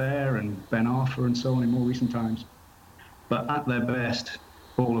Laurent Robert and Ben Arfa and so on in more recent times. But at their best,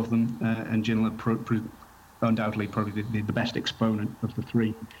 all of them, and Ginola undoubtedly probably the best exponent of the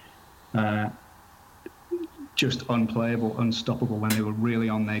three. Just unplayable, unstoppable when they were really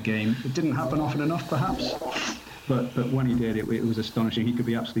on their game. It didn't happen often enough, perhaps, but when he did, it was astonishing. He could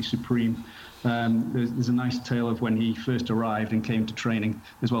be absolutely supreme. There's a nice tale of when he first arrived and came to training,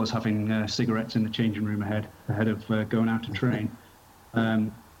 as well as having cigarettes in the changing room ahead of going out to train.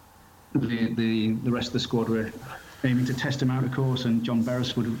 The rest of the squad were aiming to test him out, of course, and John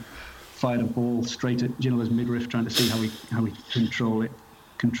Beresford fired a ball straight at Ginola's midriff, trying to see how he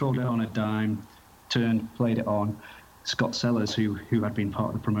controlled it on a dime. Played it on. Scott Sellers, who had been part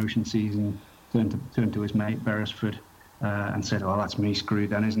of the promotion season, turned to his mate Beresford and said, "Oh, that's me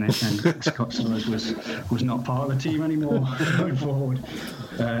screwed then, isn't it?" And Scott Sellers was not part of the team anymore going forward.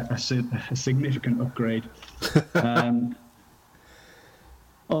 A significant upgrade.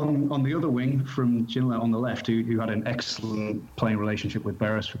 On the other wing from Ginola on the left, who had an excellent playing relationship with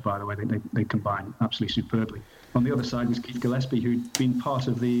Beresford, by the way, they combined absolutely superbly. On the other side was Keith Gillespie, who'd been part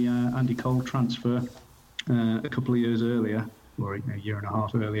of the Andy Cole transfer a couple of years earlier, or a year and a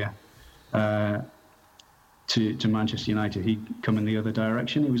half earlier, to Manchester United. He'd come in the other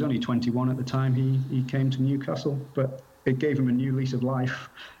direction. He was only 21 at the time he came to Newcastle, but it gave him a new lease of life.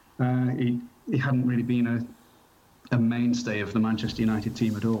 He hadn't really been a mainstay of the Manchester United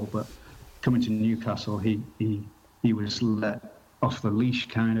team at all, but coming to Newcastle, he was let off the leash,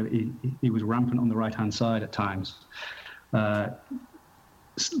 kind of. He was rampant on the right-hand side at times.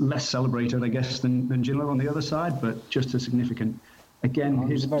 Less celebrated, I guess, than Gillo on the other side, but just as significant. Again,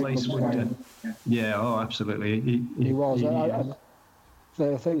 his place would... yeah, absolutely. He was.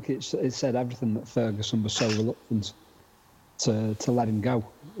 I think it said everything that Ferguson was so reluctant to let him go,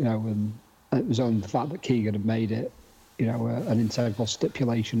 and it was only the fact that Keegan had made it, an integral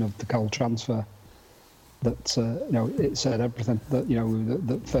stipulation of the Cole transfer that, it said everything, that,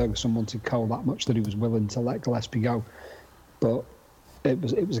 that Ferguson wanted Cole that much that he was willing to let Gillespie go. But it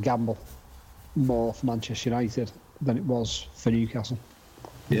was a gamble more for Manchester United than it was for Newcastle.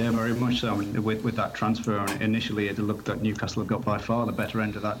 Yeah, very much so. With that transfer, initially it looked that Newcastle had got by far the better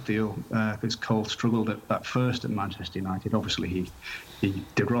end of that deal, because Cole struggled at first at Manchester United. Obviously, he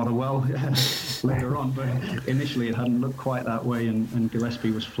did rather well later on, but initially it hadn't looked quite that way, and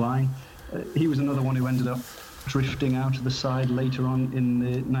Gillespie was flying. He was another one who ended up drifting out of the side later on in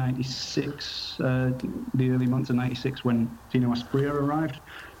the 96, the early months of 96 when Tino Asprilla arrived.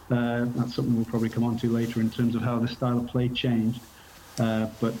 That's something we'll probably come on to later in terms of how the style of play changed.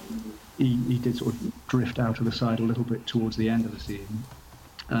 But he did sort of drift out of the side a little bit towards the end of the season.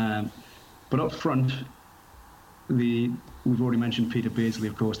 But up front, we've already mentioned Peter Beardsley,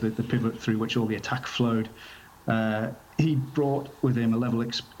 of course, the pivot through which all the attack flowed. He brought with him a level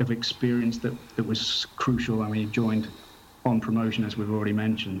of experience that was crucial. I mean, he joined on promotion, as we've already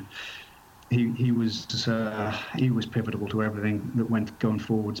mentioned. He was pivotal to everything that went going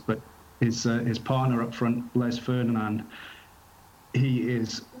forwards. But his partner up front, Les Ferdinand, he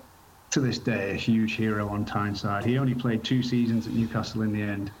is, to this day, a huge hero on Tyneside. He only played 2 seasons at Newcastle in the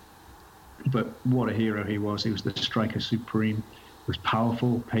end, but what a hero he was. He was the striker supreme. He was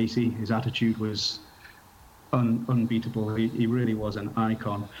powerful, pacey. His attitude was unbeatable. He really was an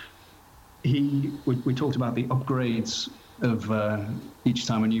icon. We talked about the upgrades of each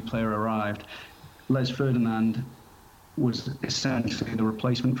time a new player arrived. Les Ferdinand was essentially the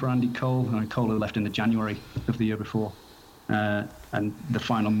replacement for Andy Cole. Cole had left in the January of the year before. And the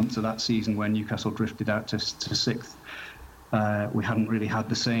final months of that season when Newcastle drifted out to 6th, we hadn't really had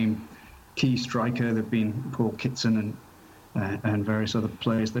the same key striker. There'd been Paul Kitson and various other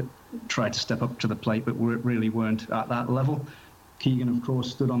players that tried to step up to the plate but really weren't at that level. Keegan, of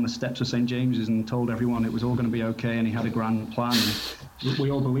course, stood on the steps of St James's and told everyone it was all going to be okay, and he had a grand plan. And we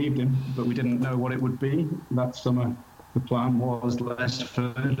all believed him, but we didn't know what it would be. That summer, the plan was Les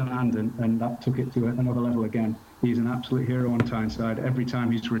Ferdinand, and that took it to another level again. He's an absolute hero on Tyneside. Every time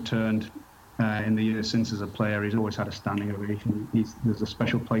he's returned in the years since as a player, he's always had a standing ovation. There's a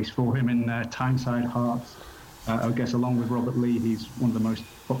special place for him in Tyneside hearts. I guess along with Robert Lee, he's one of the most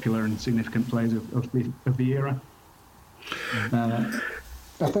popular and significant players of the era. I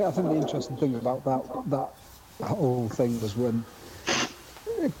think the interesting thing about that whole thing was when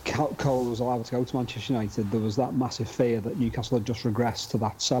Cole was allowed to go to Manchester United, there was that massive fear that Newcastle had just regressed to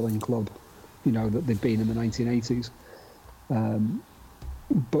that selling club, that they'd been in the 1980s.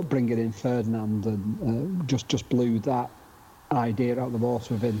 But bringing in Ferdinand and just blew that idea out of the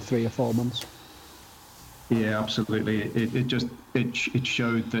water within 3 or 4 months. Yeah, absolutely. It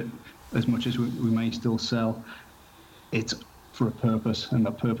showed that as much as we may still sell, it's for a purpose, and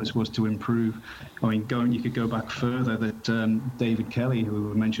that purpose was to improve. I mean, you could go back further, that David Kelly, who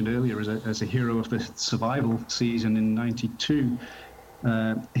we mentioned earlier as a hero of the survival season in 92,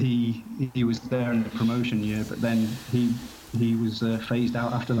 he was there in the promotion year, but then he was phased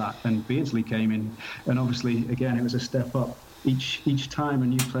out after that, and Beardsley came in, and obviously again it was a step up. Each time a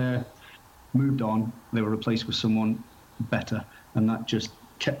new player moved on, they were replaced with someone better, and that just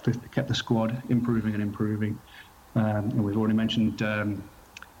kept the squad improving and improving. And we've already mentioned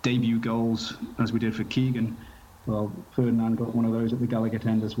debut goals, as we did for Keegan. Well, Ferdinand got one of those at the Gallagher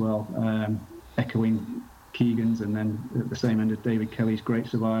end as well, echoing Keegan's, and then at the same end of David Kelly's great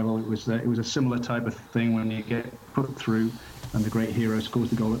survival. It was a similar type of thing when you get put through and the great hero scores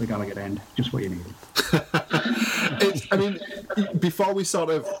the goal at the Gallagher end. Just what you need. Before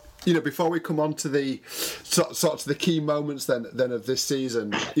we come on to the sort of the key moments then of this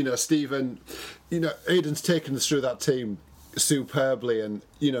season, Stephen, Aidan's taken us through that team superbly, and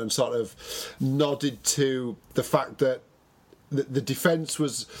sort of nodded to the fact that the defence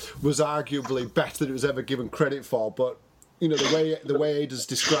was arguably better than it was ever given credit for, but the way Aidan's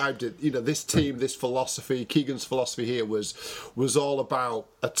described it, this team, this philosophy, Keegan's philosophy here was all about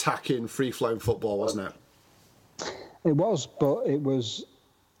attacking, free-flowing football, wasn't it? It was, but it was,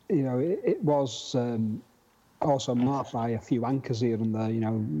 it was also marked by a few anchors here and there. You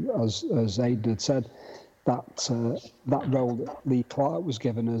know, as Aidan had said, that role that Lee Clark was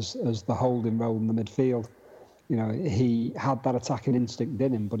given as the holding role in the midfield. You know, he had that attacking instinct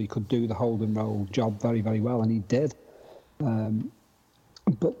in him, but he could do the holding role job very, very well, and he did.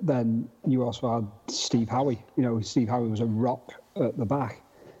 But then you also had Steve Howie. You know, Steve Howie was a rock at the back,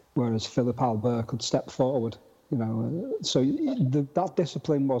 whereas Philip Albert could step forward. You know, so that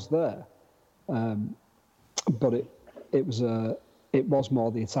discipline was there, but it was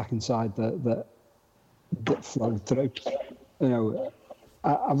more the attacking side that flowed through. You know,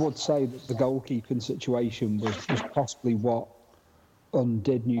 I would say that the goalkeeping situation was possibly what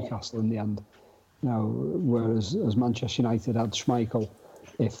undid Newcastle in the end. You know, whereas as Manchester United had Schmeichel,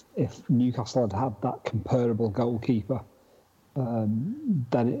 if Newcastle had that comparable goalkeeper,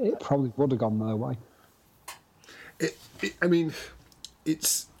 then it probably would have gone their way. I mean,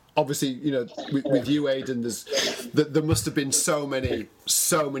 it's obviously, you know, with you, Aidan, there must have been so many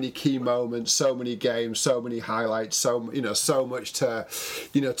key moments, so many games, so many highlights, so much to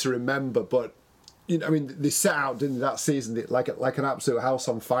remember. But you know, I mean, they set out, didn't they, that season like an absolute house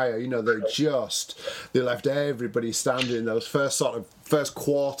on fire. You know, they left everybody standing in those first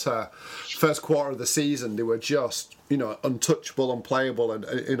quarter of the season. They were just, you know, untouchable, unplayable,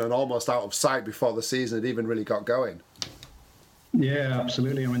 and almost out of sight before the season had even really got going. Yeah,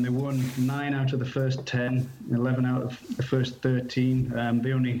 absolutely. I mean, they won 9 out of the first 10, 11 out of the first 13.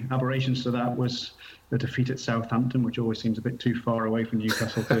 The only aberrations to that was the defeat at Southampton, which always seems a bit too far away from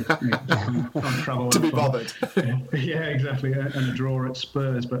Newcastle to travel to be bothered. Yeah, exactly. And a draw at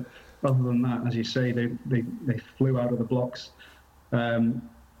Spurs. But other than that, as you say, they flew out of the blocks. The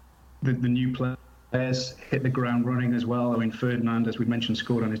new players hit the ground running as well. I mean, Ferdinand, as we mentioned,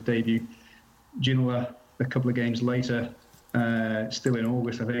 scored on his debut. Ginola, a couple of games later, still in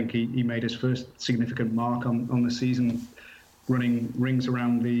August, I think, he made his first significant mark on the season, running rings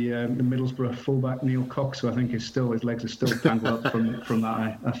around the Middlesbrough fullback Neil Cox, who I think his legs are still tangled up from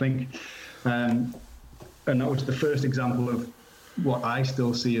that, I think. And that was the first example of what I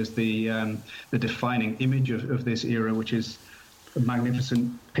still see as the defining image of this era, which is a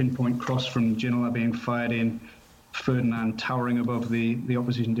magnificent pinpoint cross from Ginola being fired in, Ferdinand towering above the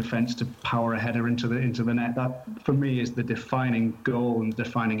opposition defence to power a header into the net. That, for me, is the defining goal and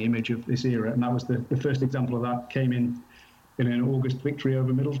defining image of this era. And that was the first example of that came in an August victory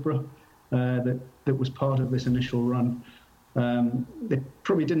over Middlesbrough that was part of this initial run. They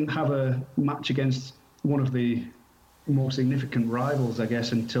probably didn't have a match against one of the more significant rivals, I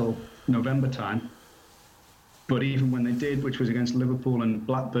guess, until November time. But even when they did, which was against Liverpool and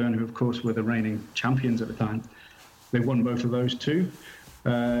Blackburn, who, of course, were the reigning champions at the time, they won both of those two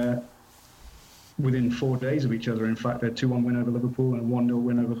within 4 days of each other. In fact, a 2-1 win over Liverpool and a 1-0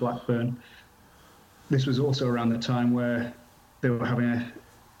 win over Blackburn. This was also around the time where they were having a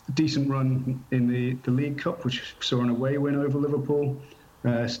decent run in the League Cup, which saw an away win over Liverpool.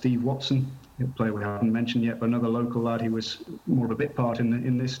 Steve Watson, a player we haven't mentioned yet, but another local lad, he was more of a bit part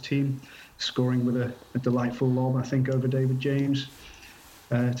in this team, scoring with a delightful lob, I think, over David James.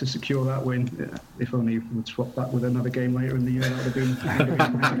 To secure that win. If only we would swap that with another game later in the year, that would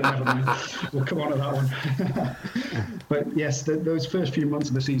have been. We'll come on to that one. But yes, those first few months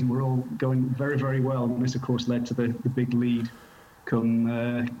of the season were all going very, very well. And this, of course, led to the big lead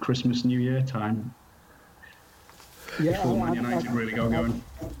come Christmas, New Year time. Yeah, before Man United really got going.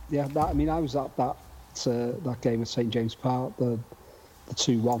 Yeah, I was at that game at St James Park, the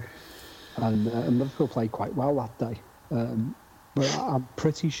 2-1, and Liverpool played quite well that day. But I'm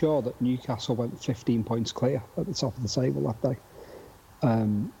pretty sure that Newcastle went 15 points clear at the top of the table that day.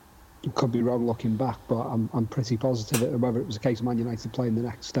 Could be wrong looking back, but I'm pretty positive whether it was a case of Man United playing the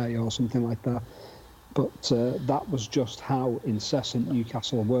next day or something like that. But that was just how incessant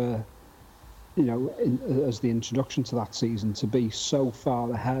Newcastle were, you know, as the introduction to that season, to be so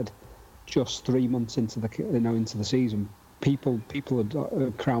far ahead just 3 months into the season. People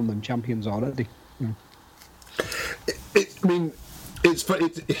had crowned them champions already. You know. I mean, it's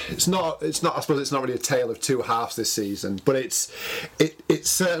not. I suppose it's not really a tale of two halves this season, but it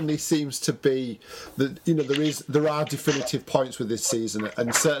certainly seems to be that, you know, there are definitive points with this season,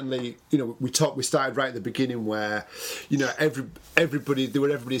 and certainly, you know, we started right at the beginning where, you know,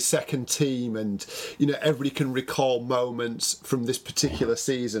 everybody's second team, and, you know, everybody can recall moments from this particular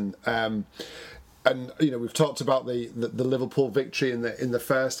season. And, you know, we've talked about the Liverpool victory in the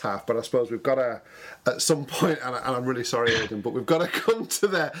first half, but I suppose we've got to, at some point, and I'm really sorry, Aidan, but we've got to come to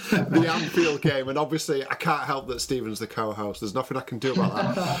the Anfield game. And obviously, I can't help that Stephen's the co-host. There's nothing I can do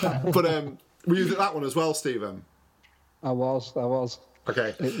about that. But were you at that one as well, Stephen? I was.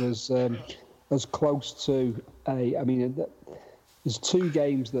 Okay. It was as close to a. I mean, there's 2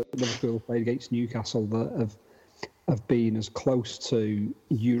 games that Liverpool played against Newcastle that have been as close to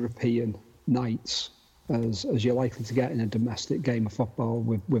European nights as you're likely to get in a domestic game of football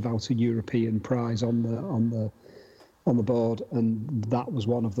without a European prize on the board, and that was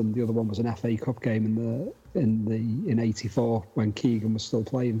one of them. The other one was an FA Cup game in '84 when Keegan was still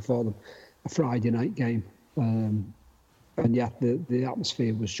playing for them, a Friday night game, and yeah, the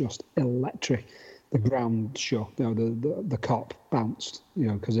atmosphere was just electric. The ground shook, the cop bounced,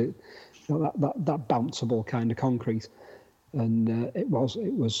 because that bounceable kind of concrete, and it was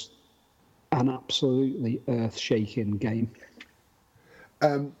an absolutely earth-shaking game.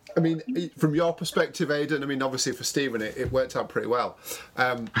 I mean, from your perspective, Aidan, I mean, obviously for Stephen, it worked out pretty well.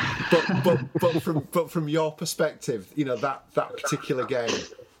 But from your perspective, that particular game.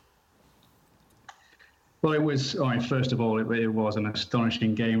 Well, it was. First of all, it was an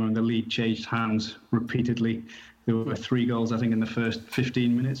astonishing game, and the lead changed hands repeatedly. There were 3 goals, I think, in the first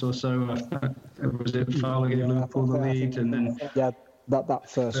 15 minutes or so. Was it Fowler gave Liverpool the lead, and then that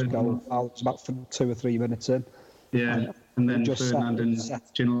first goal was about 2 or 3 minutes in. Yeah, and then Ferdinand and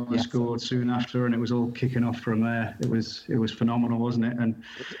Ginola scored soon after, and it was all kicking off from there. It was phenomenal, wasn't it? And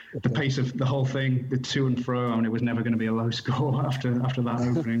the pace of the whole thing, the to and fro. I mean, it was never going to be a low score after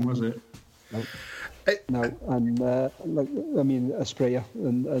that opening, was it? No, and I mean, Asprilla,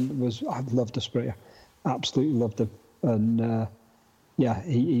 and I've loved Asprilla, absolutely loved him, and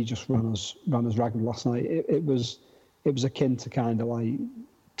he just ran us ragged last night. It was akin to kind of like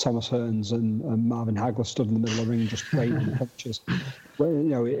Thomas Hearns and Marvin Hagler stood in the middle of the ring just trading punches.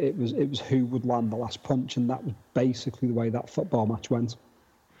 Well, it was who would land the last punch, and that was basically the way that football match went.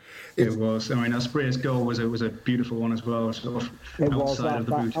 It was. I mean, Asprilla's goal was a beautiful one as well. Sort of outside of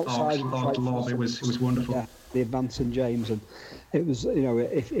the boot, arced lob. It was wonderful. Yeah, the advancing James, and it was.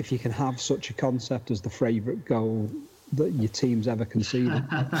 If you can have such a concept as the favourite goal that your team's ever conceded,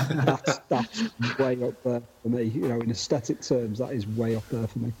 that's way up there for me. In aesthetic terms, that is way up there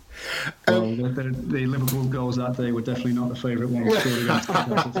for me. The Liverpool goals that day were definitely not the favourite ones.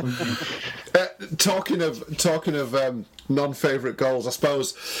 Talking of non-favourite goals, I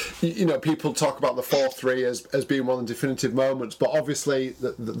suppose people talk about the 4-3 as being one of the definitive moments, but obviously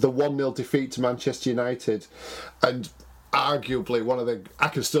the 1-0 defeat to Manchester United, and arguably I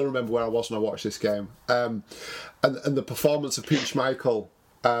can still remember where I was when I watched this game, and the performance of Pete Schmeichel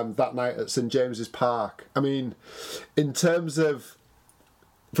that night at St James's Park. I mean, in terms of,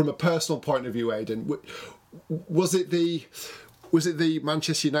 from a personal point of view, Aidan, was it the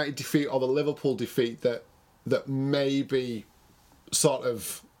Manchester United defeat or the Liverpool defeat that maybe sort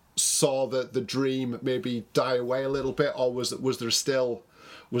of saw the dream maybe die away a little bit, or was there still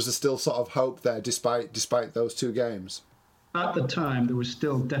sort of hope there despite those 2 games? At the time, there was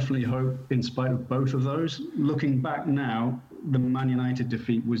still definitely hope in spite of both of those. Looking back now, the Man United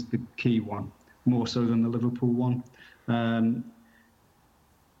defeat was the key one, more so than the Liverpool one.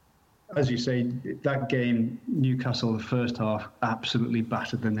 As you say, that game, Newcastle, the first half, absolutely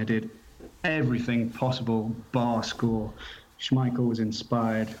battered them. They did everything possible, bar score. Schmeichel was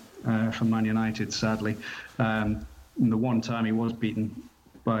inspired for Man United, sadly. And the one time he was beaten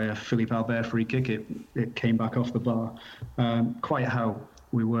by a Philippe Albert free kick, it came back off the bar. Quite how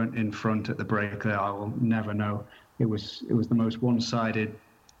we weren't in front at the break there, I will never know. It was the most one-sided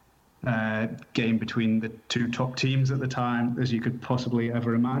game between the 2 top teams at the time as you could possibly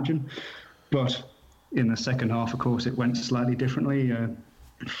ever imagine. But in the second half, of course, it went slightly differently.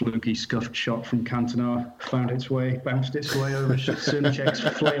 Fluky scuffed shot from Cantona bounced its way over Srnicek's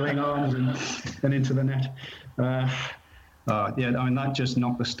flailing arms and into the net. That just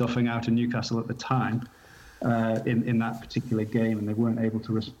knocked the stuffing out of Newcastle at the time in that particular game, and they weren't able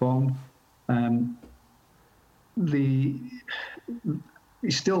to respond. He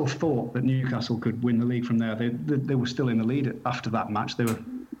still thought that Newcastle could win the league from there. They were still in the lead after that match. The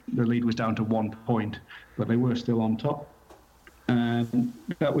lead was down to 1 point, but they were still on top.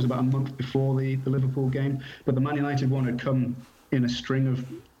 That was about a month before the Liverpool game. But the Man United one had come in a string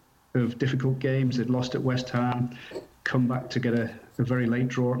of difficult games. They'd lost at West Ham, come back to get a very late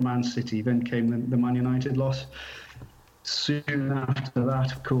draw at Man City. Then came the Man United loss. Soon after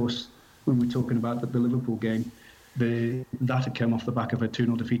that, of course, when we're talking about the Liverpool game, that had come off the back of a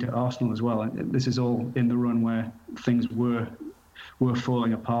 2-0 defeat at Arsenal as well. And this is all in the run where things were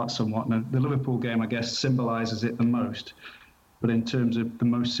falling apart somewhat. And the Liverpool game, I guess, symbolises it the most. But in terms of the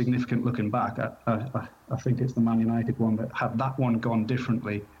most significant looking back, I think it's the Man United one that had that one gone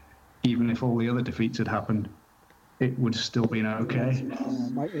differently, even if all the other defeats had happened, it would have still been okay.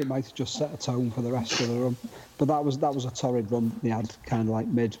 It might have just set a tone for the rest of the run. But that was a torrid run they had, kind of like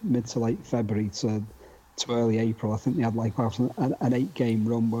mid to late February to early April. I think they had like an 8-game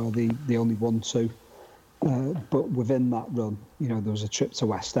run where they only won 2. But within that run, there was a trip to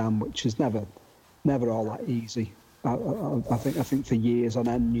West Ham, which is never all that easy. I think for years on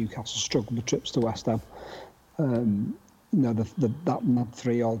end, Newcastle struggled with trips to West Ham. That mad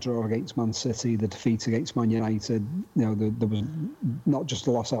 3-3 draw against Man City, the defeat against Man United. There was not just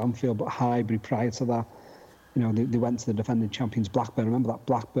the loss at Anfield, but Highbury prior to that. They went to the defending champions Blackburn. I remember that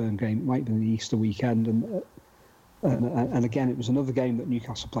Blackburn game. It might have been the Easter weekend, and again, it was another game that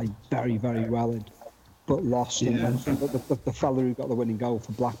Newcastle played very, very well in, but lost. Yeah. And the fella who got the winning goal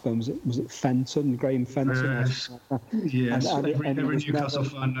for Blackburn was it Fenton, Graham Fenton? Yes, every Newcastle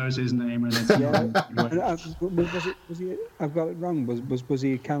fan knows his name. And it's was he? I've got it wrong. Was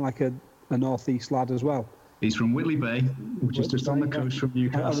he kind of like a northeast lad as well? He's from Whitley Bay, which is just on the coast from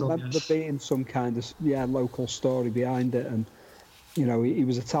Newcastle. I remember there being some kind of local story behind it, and he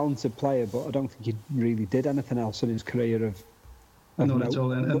was a talented player, but I don't think he really did anything else in his career Not at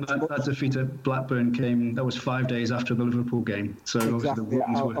all. And that defeat at Blackburn that was 5 days after the Liverpool game. So obviously the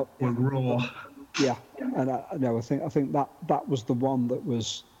wounds were raw. Yeah, and I think that was the one that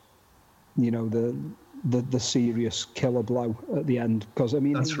was, the serious killer blow at the end. Because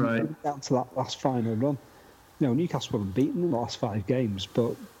that's right. Down to that last final run, Newcastle were beaten in the last 5 games,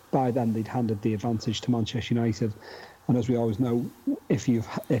 but by then they'd handed the advantage to Manchester United. And as we always know, if you're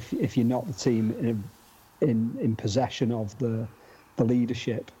not the team in possession of the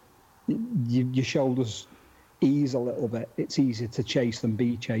leadership, your shoulders ease a little bit. It's easier to chase than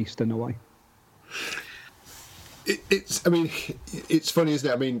be chased in a way. It's funny,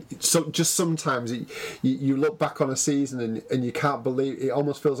 isn't it? Just sometimes you look back on a season and you can't believe it.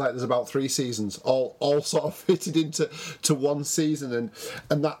 Almost feels like there's about 3 seasons all sort of fitted into one season,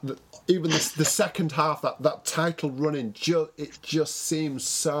 and that even the second half, that title running, it just seems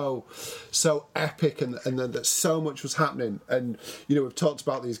so epic, and then that so much was happening. And we've talked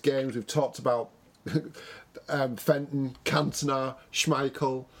about these games. We've talked about Fenton, Cantona,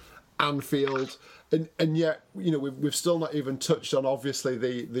 Schmeichel, Anfield. And yet, we've still not even touched on, obviously,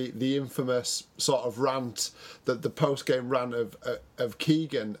 the infamous sort of rant, the post-game rant of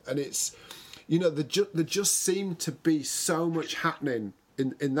Keegan. And it's, there just seemed to be so much happening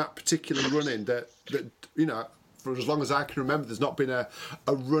in that particular run-in that for as long as I can remember, there's not been a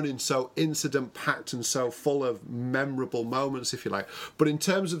run-in so incident-packed and so full of memorable moments, if you like. But in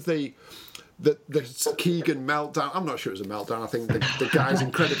terms of the Keegan meltdown, I'm not sure it was a meltdown. I think the guy's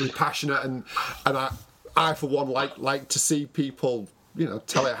incredibly passionate, and I for one like to see people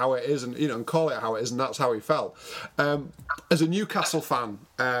tell it how it is, and call it how it is, and that's how he felt. As a Newcastle fan,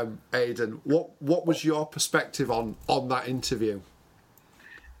 Aidan, what was your perspective on that interview?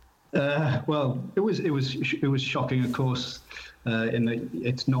 Well, it was shocking, of course. In that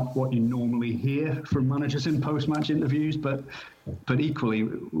it's not what you normally hear from managers in post-match interviews, but equally.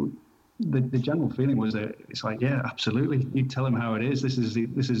 The general feeling was that it's like, yeah, absolutely. You tell him how it is. This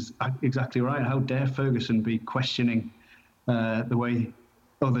is exactly right. How dare Ferguson be questioning the way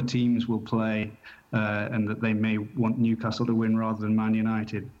other teams will play, and that they may want Newcastle to win rather than Man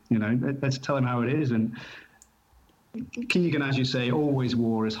United. Let's tell him how it is. And Keegan, as you say, always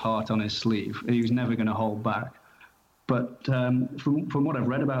wore his heart on his sleeve. He was never going to hold back. But from what I've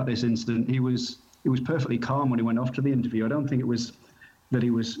read about this incident, he was perfectly calm when he went off to the interview. I don't think it was that he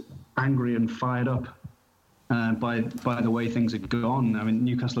was angry and fired up by the way things had gone.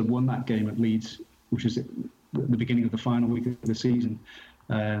 Newcastle had won that game at Leeds, which is at the beginning of the final week of the season.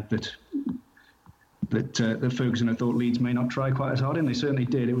 That Ferguson had thought Leeds may not try quite as hard, and they certainly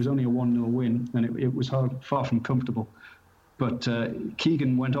did. It was only a 1-0 win, and it was far from comfortable. But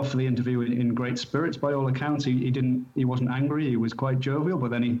Keegan went off for the interview in great spirits. By all accounts, he wasn't angry. He was quite jovial.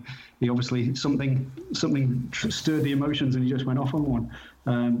 But then he obviously something stirred the emotions, and he just went off on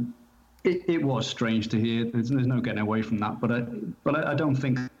one. It was strange to hear. There's no getting away from that. But I don't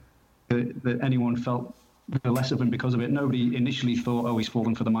think that anyone felt the less of him because of it. Nobody initially thought, oh, he's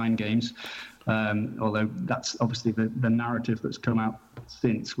fallen for the mind games. Although that's obviously the narrative that's come out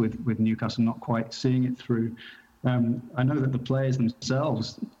since with Newcastle not quite seeing it through. I know that the players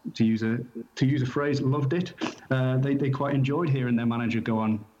themselves, to use a phrase, loved it. They quite enjoyed hearing their manager go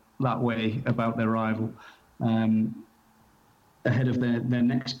on that way about their rival. Ahead of their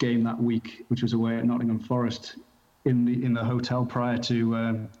next game that week, which was away at Nottingham Forest, in the hotel prior to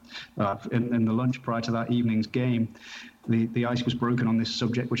in the lunch prior to that evening's game, the ice was broken on this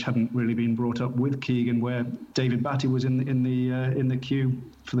subject, which hadn't really been brought up with Keegan, where David Batty was in the queue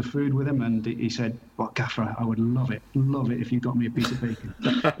for the food with him, and he said, "Well, Gaffer, I would love it if you got me a piece of bacon."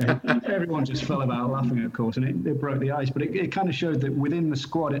 Everyone just fell about laughing, of course, and it broke the ice. But it kind of showed that within the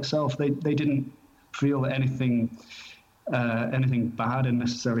squad itself, they didn't feel that anything bad had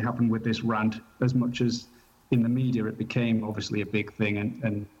necessarily happened with this rant, as much as in the media it became obviously a big thing,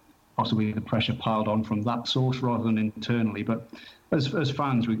 and possibly the pressure piled on from that source rather than internally. But as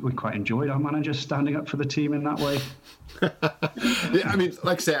fans, we quite enjoyed our manager standing up for the team in that way. Yeah, I mean,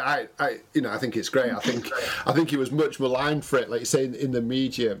 like I say, I think it's great. I think he was much maligned for it, like you say, in the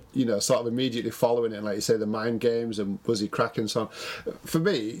media, sort of immediately following it, like you say, the mind games and was he cracking so on. For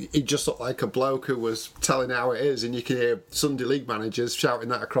me, he just looked like a bloke who was telling how it is, and you can hear Sunday League managers shouting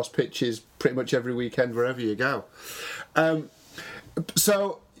that across pitches pretty much every weekend wherever you go.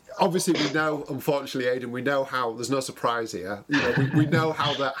 So obviously we know, unfortunately, Aidan, we know how, there's no surprise here. We know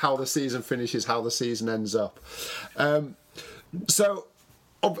how the season finishes, how the season ends up. So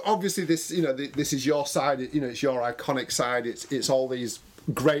obviously this is your side, it's your iconic side, it's all these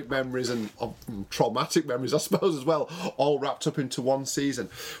great memories and traumatic memories, I suppose, as well, all wrapped up into one season.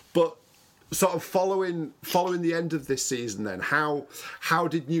 But sort of following the end of this season then, how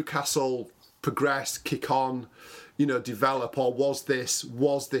did Newcastle progress, kick on, develop, or was this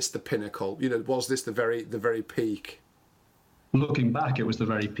the pinnacle? Was this the very peak? Looking back, it was the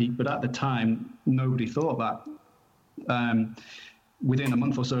very peak, but at the time, nobody thought that. Within a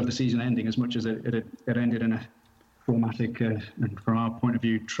month or so of the season ending, as much as it ended in a traumatic and, from our point of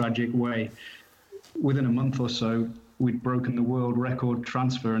view, tragic way, within a month or so, we'd broken the world record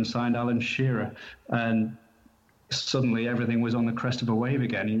transfer and signed Alan Shearer, and suddenly everything was on the crest of a wave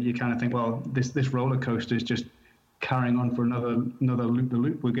again. And you kind of think, well, this roller coaster is just carrying on for another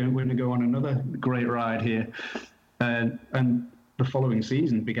loop. We're going to go on another great ride here, and the following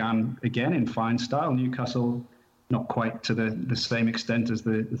season began again in fine style. Newcastle, not quite to the same extent as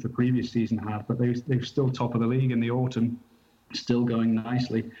the previous season had, but they're still top of the league in the autumn, still going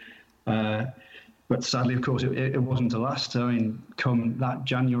nicely. But sadly, of course, it wasn't to last. I mean, come that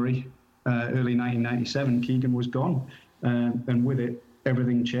January, early 1997, Keegan was gone, and with it,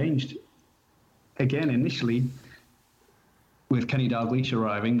 everything changed. Again, initially, with Kenny Dalglish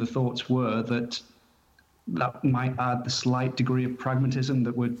arriving, the thoughts were that might add the slight degree of pragmatism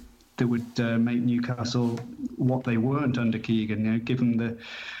that would make Newcastle what they weren't under Keegan. Given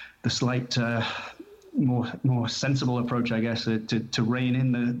the slight more sensible approach, I guess, to rein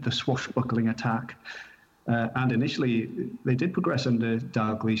in the swashbuckling attack. And initially, they did progress under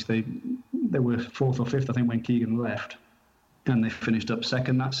Dalglish. They were fourth or fifth, I think, when Keegan left, and they finished up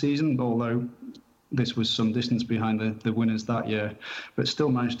second that season, although this was some distance behind the winners that year, but still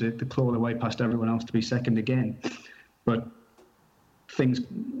managed to claw their way past everyone else to be second again. But things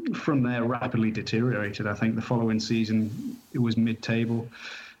from there rapidly deteriorated. I think the following season, it was mid-table.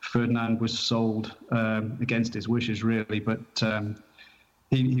 Ferdinand was sold against his wishes, really, but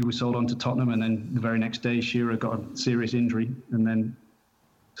he was sold on to Tottenham, and then the very next day, Shearer got a serious injury, and then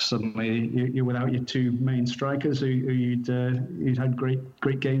suddenly you're without your two main strikers who you'd had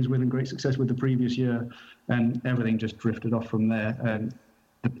great games with and great success with the previous year, and everything just drifted off from there. And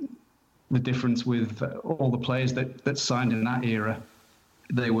the difference with all the players that signed in that era,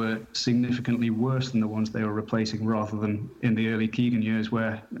 they were significantly worse than the ones they were replacing, rather than in the early Keegan years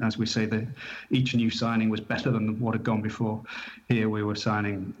where, as we say, each new signing was better than what had gone before. Here we were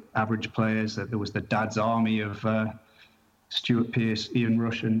signing average players. There was the dad's army of Stuart Pearce, Ian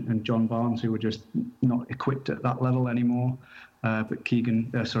Rush and John Barnes, who were just not equipped at that level anymore. But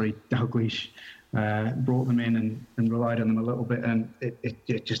Dalglish brought them in and relied on them a little bit, and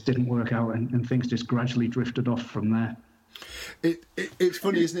it just didn't work out, and things just gradually drifted off from there. It's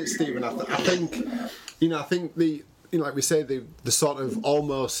funny, isn't it, Stephen? I think like we say, the sort of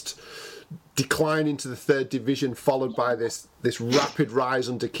almost decline into the third division, followed by this rapid rise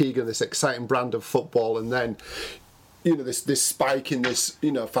under Keegan, this exciting brand of football, and then this spike in this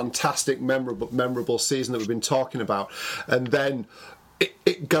fantastic memorable season that we've been talking about, and then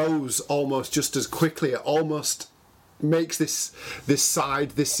it goes almost just as quickly. It almost makes this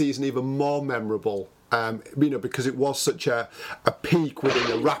season even more memorable. Because it was such a peak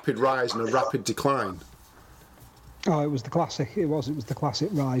within a rapid rise and a rapid decline. Oh, it was the classic. It was the classic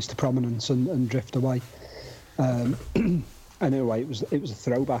rise to prominence and drift away. And in a way, it was a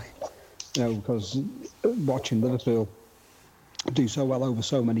throwback. Because watching Liverpool do so well over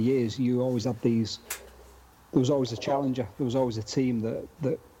so many years, you always had these. There was always a challenger. There was always a team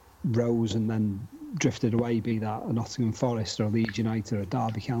that rose and then drifted away, be that a Nottingham Forest or a Leeds United or a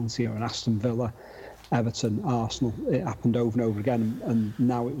Derby County or an Aston Villa, Everton, Arsenal. It happened over and over again, and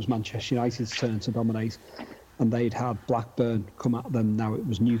now it was Manchester United's turn to dominate, and they'd had Blackburn come at them. Now it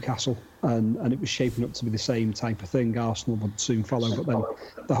was Newcastle, and it was shaping up to be the same type of thing. Arsenal would soon follow, but then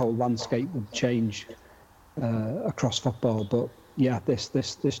the whole landscape would change across football. But yeah,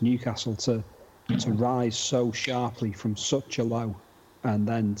 this Newcastle to rise so sharply from such a low, and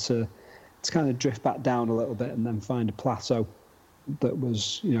then to kind of drift back down a little bit, and then find a plateau that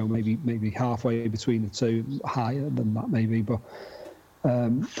was, you know, maybe halfway between the two, higher than that maybe. But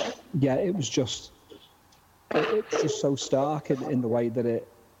yeah, it was just so stark in the way that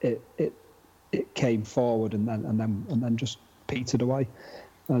it came forward and then just petered away.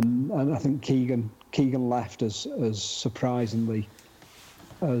 And I think Keegan left as surprisingly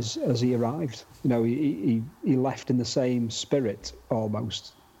as he arrived. You know, he left in the same spirit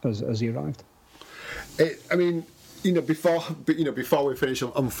almost as he arrived. I mean, before we finish,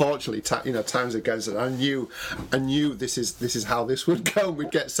 unfortunately, time's against us. I knew this is how this would go. We'd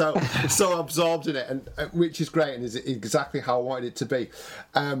get so absorbed in it, and which is great, and is exactly how I wanted it to be.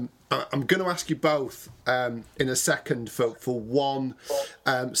 I'm going to ask you both in a second for one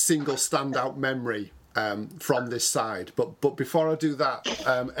single standout memory from this side. But before I do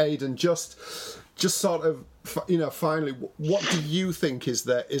that, Aidan, just sort of, finally, what do you think is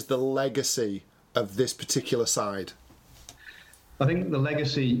the legacy of this particular side? I think the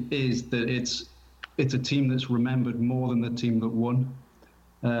legacy is that it's a team that's remembered more than the team that won.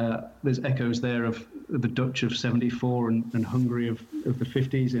 There's echoes there of the Dutch of '74 and Hungary of the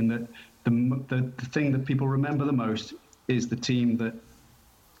 '50s, in that the thing that people remember the most is the team that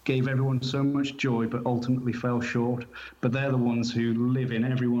gave everyone so much joy but ultimately fell short. But they're the ones who live in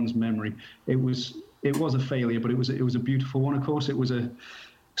everyone's memory. It was a failure, but it was a beautiful one. Of course, it was a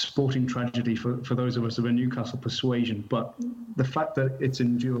sporting tragedy for those of us of a Newcastle persuasion, but the fact that it's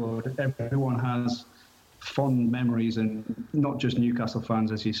endured, everyone has fond memories, and not just Newcastle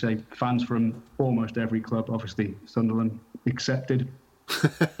fans, as you say, fans from almost every club, obviously Sunderland accepted,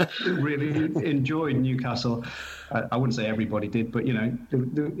 really enjoyed Newcastle. I wouldn't say everybody did, but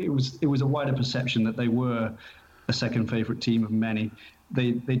it was a wider perception that they were a second favourite team of many.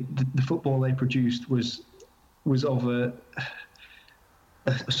 The football they produced was of a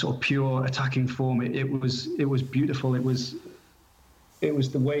sort of pure attacking form. It was beautiful. It was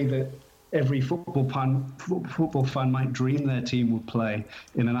the way that every football fan might dream their team would play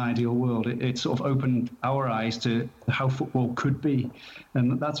in an ideal world. It sort of opened our eyes to how football could be,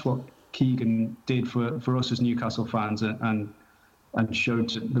 and that's what Keegan did for us as Newcastle fans, and showed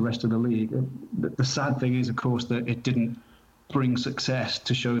to the rest of the league. The sad thing is, of course, that it didn't bring success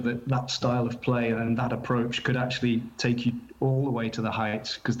to show that style of play and that approach could actually take you all the way to the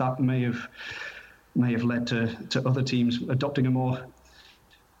heights, because that may have led to other teams adopting a more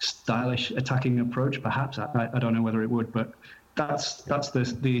stylish attacking approach. Perhaps I don't know whether it would, but that's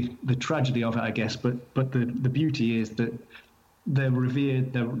the tragedy of it, I guess. But the beauty is that they're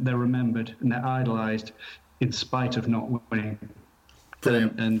revered, they're remembered, and they're idolised in spite of not winning.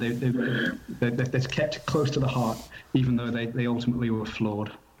 And they're kept close to the heart, even though they ultimately were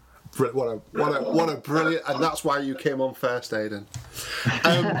flawed. What a brilliant, and that's why you came on first, Aidan.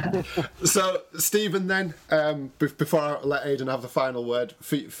 So Stephen, then before I let Aidan have the final word,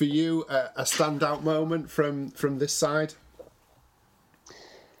 for you, a standout moment from this side.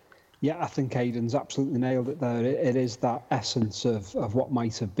 Yeah, I think Aidan's absolutely nailed it there. It is that essence of what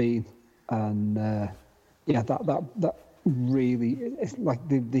might have been, and that really, it's like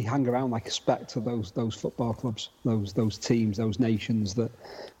they hang around like a spectre, those football clubs, those teams, those nations that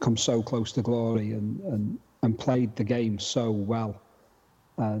come so close to glory and played the game so well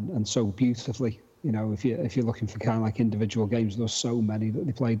and so beautifully. If you're looking for kind of like individual games, there's so many that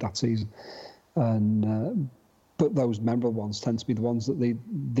they played that season, and but those memorable ones tend to be the ones that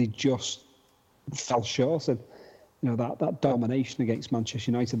they just fell short in. That domination against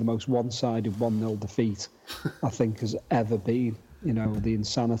Manchester United, the most one-sided 1-0 defeat I think has ever been. The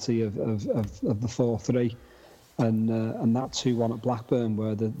insanity of the 4-3 and that 2-1 at Blackburn,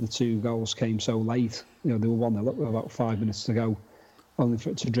 where the two goals came so late. They were 1-0 up with about 5 minutes to go, only for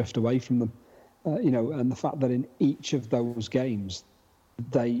it to drift away from them. And the fact that in each of those games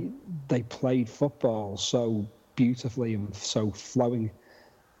they played football so beautifully and so flowing,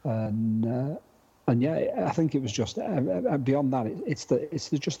 and yeah, I think it was just beyond that. It's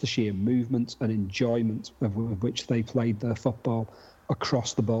just the sheer movement and enjoyment of which they played their football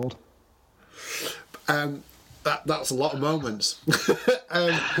across the board. That's a lot of moments.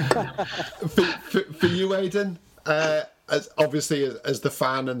 For you, Aidan, a as obviously as the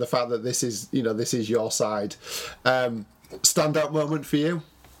fan and the fact that this is your side, standout moment for you?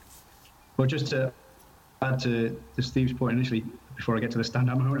 Well, just to add to Steve's point initially, before I get to the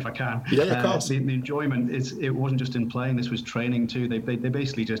standout moment, if I can. Yeah, of course. The enjoyment, it wasn't just in playing, this was training too. They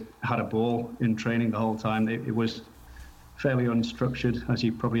basically just had a ball in training the whole time. It was fairly unstructured, as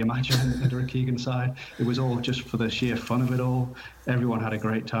you probably imagine, under a Keegan side. It was all just for the sheer fun of it all. Everyone had a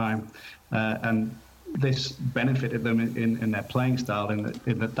great time. And this benefited them in their playing style, in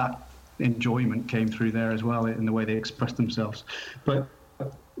that enjoyment came through there as well, in the way they expressed themselves. But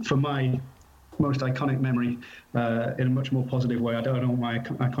for my most iconic memory, in a much more positive way, I don't want my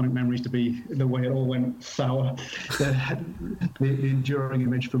iconic memories to be the way it all went sour. The enduring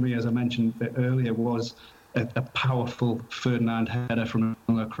image for me, as I mentioned earlier, was a powerful Ferdinand header from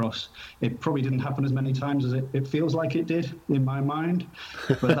across. It probably didn't happen as many times as it feels like it did in my mind,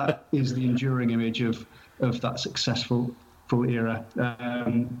 but that is the enduring image of that successful era.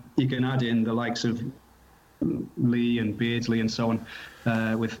 You can add in the likes of Lee and Beardsley and so on,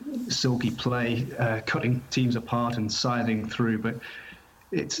 with silky play, cutting teams apart and scything through. But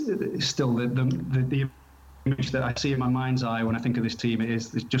it's still the image that I see in my mind's eye when I think of this team. It's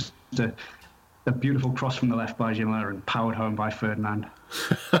just a beautiful cross from the left by Ginola and powered home by Ferdinand.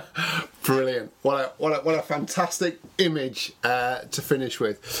 Brilliant! What a fantastic image to finish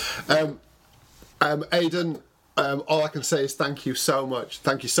with. Aidan, all I can say is thank you so much.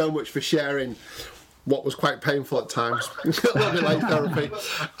 Thank you so much for sharing what was quite painful at times, a little bit like therapy,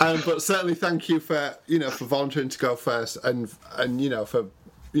 but certainly thank you for volunteering to go first and for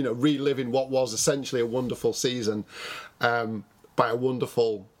reliving what was essentially a wonderful season by a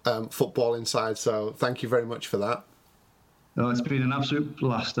wonderful football inside. So thank you very much for that. Oh, it's been an absolute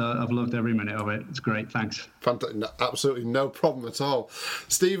blast. I've loved every minute of it. It's great. Thanks. Fantastic. No, absolutely no problem at all.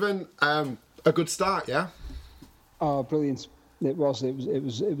 Stephen, a good start, yeah? Oh, brilliant. It was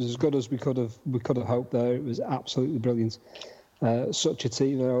as good as we could have hoped there. It was absolutely brilliant. Such a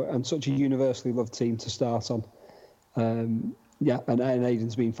team, and such a universally loved team to start on. And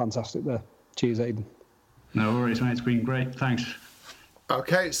Aidan's been fantastic there. Cheers, Aidan. No worries, mate. It's been great. Thanks.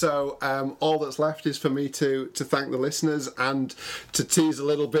 Okay, so all that's left is for me to thank the listeners and to tease a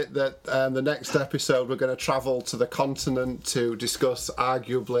little bit that the next episode we're going to travel to the continent to discuss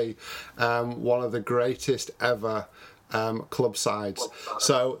arguably one of the greatest ever club sides.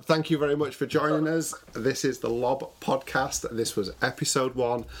 So thank you very much for joining us. This is the Lob Podcast. This was episode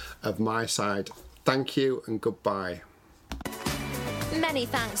 1 of My Side. Thank you and goodbye. Many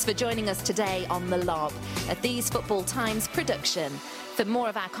thanks for joining us today on The Lob, a These Football Times production. For more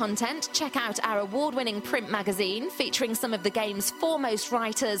of our content, check out our award-winning print magazine featuring some of the game's foremost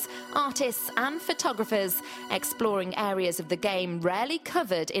writers, artists and photographers, exploring areas of the game rarely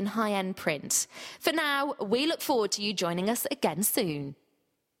covered in high-end print. For now, we look forward to you joining us again soon.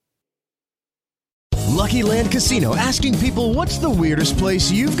 Lucky Land Casino, asking people, what's the weirdest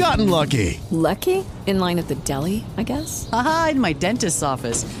place you've gotten lucky? Lucky? In line at the deli, I guess? Aha, in my dentist's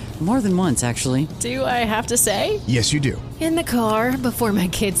office. More than once, actually. Do I have to say? Yes, you do. In the car before my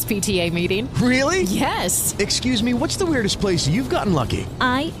kids' PTA meeting. Really? Yes. Excuse me, what's the weirdest place you've gotten lucky?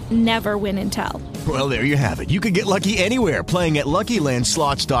 I never win and tell. Well, there you have it. You can get lucky anywhere, playing at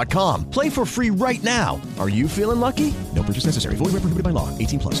LuckyLandSlots.com. Play for free right now. Are you feeling lucky? No purchase necessary. Void where prohibited by law.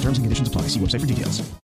 18+. Terms and conditions apply. See website for details.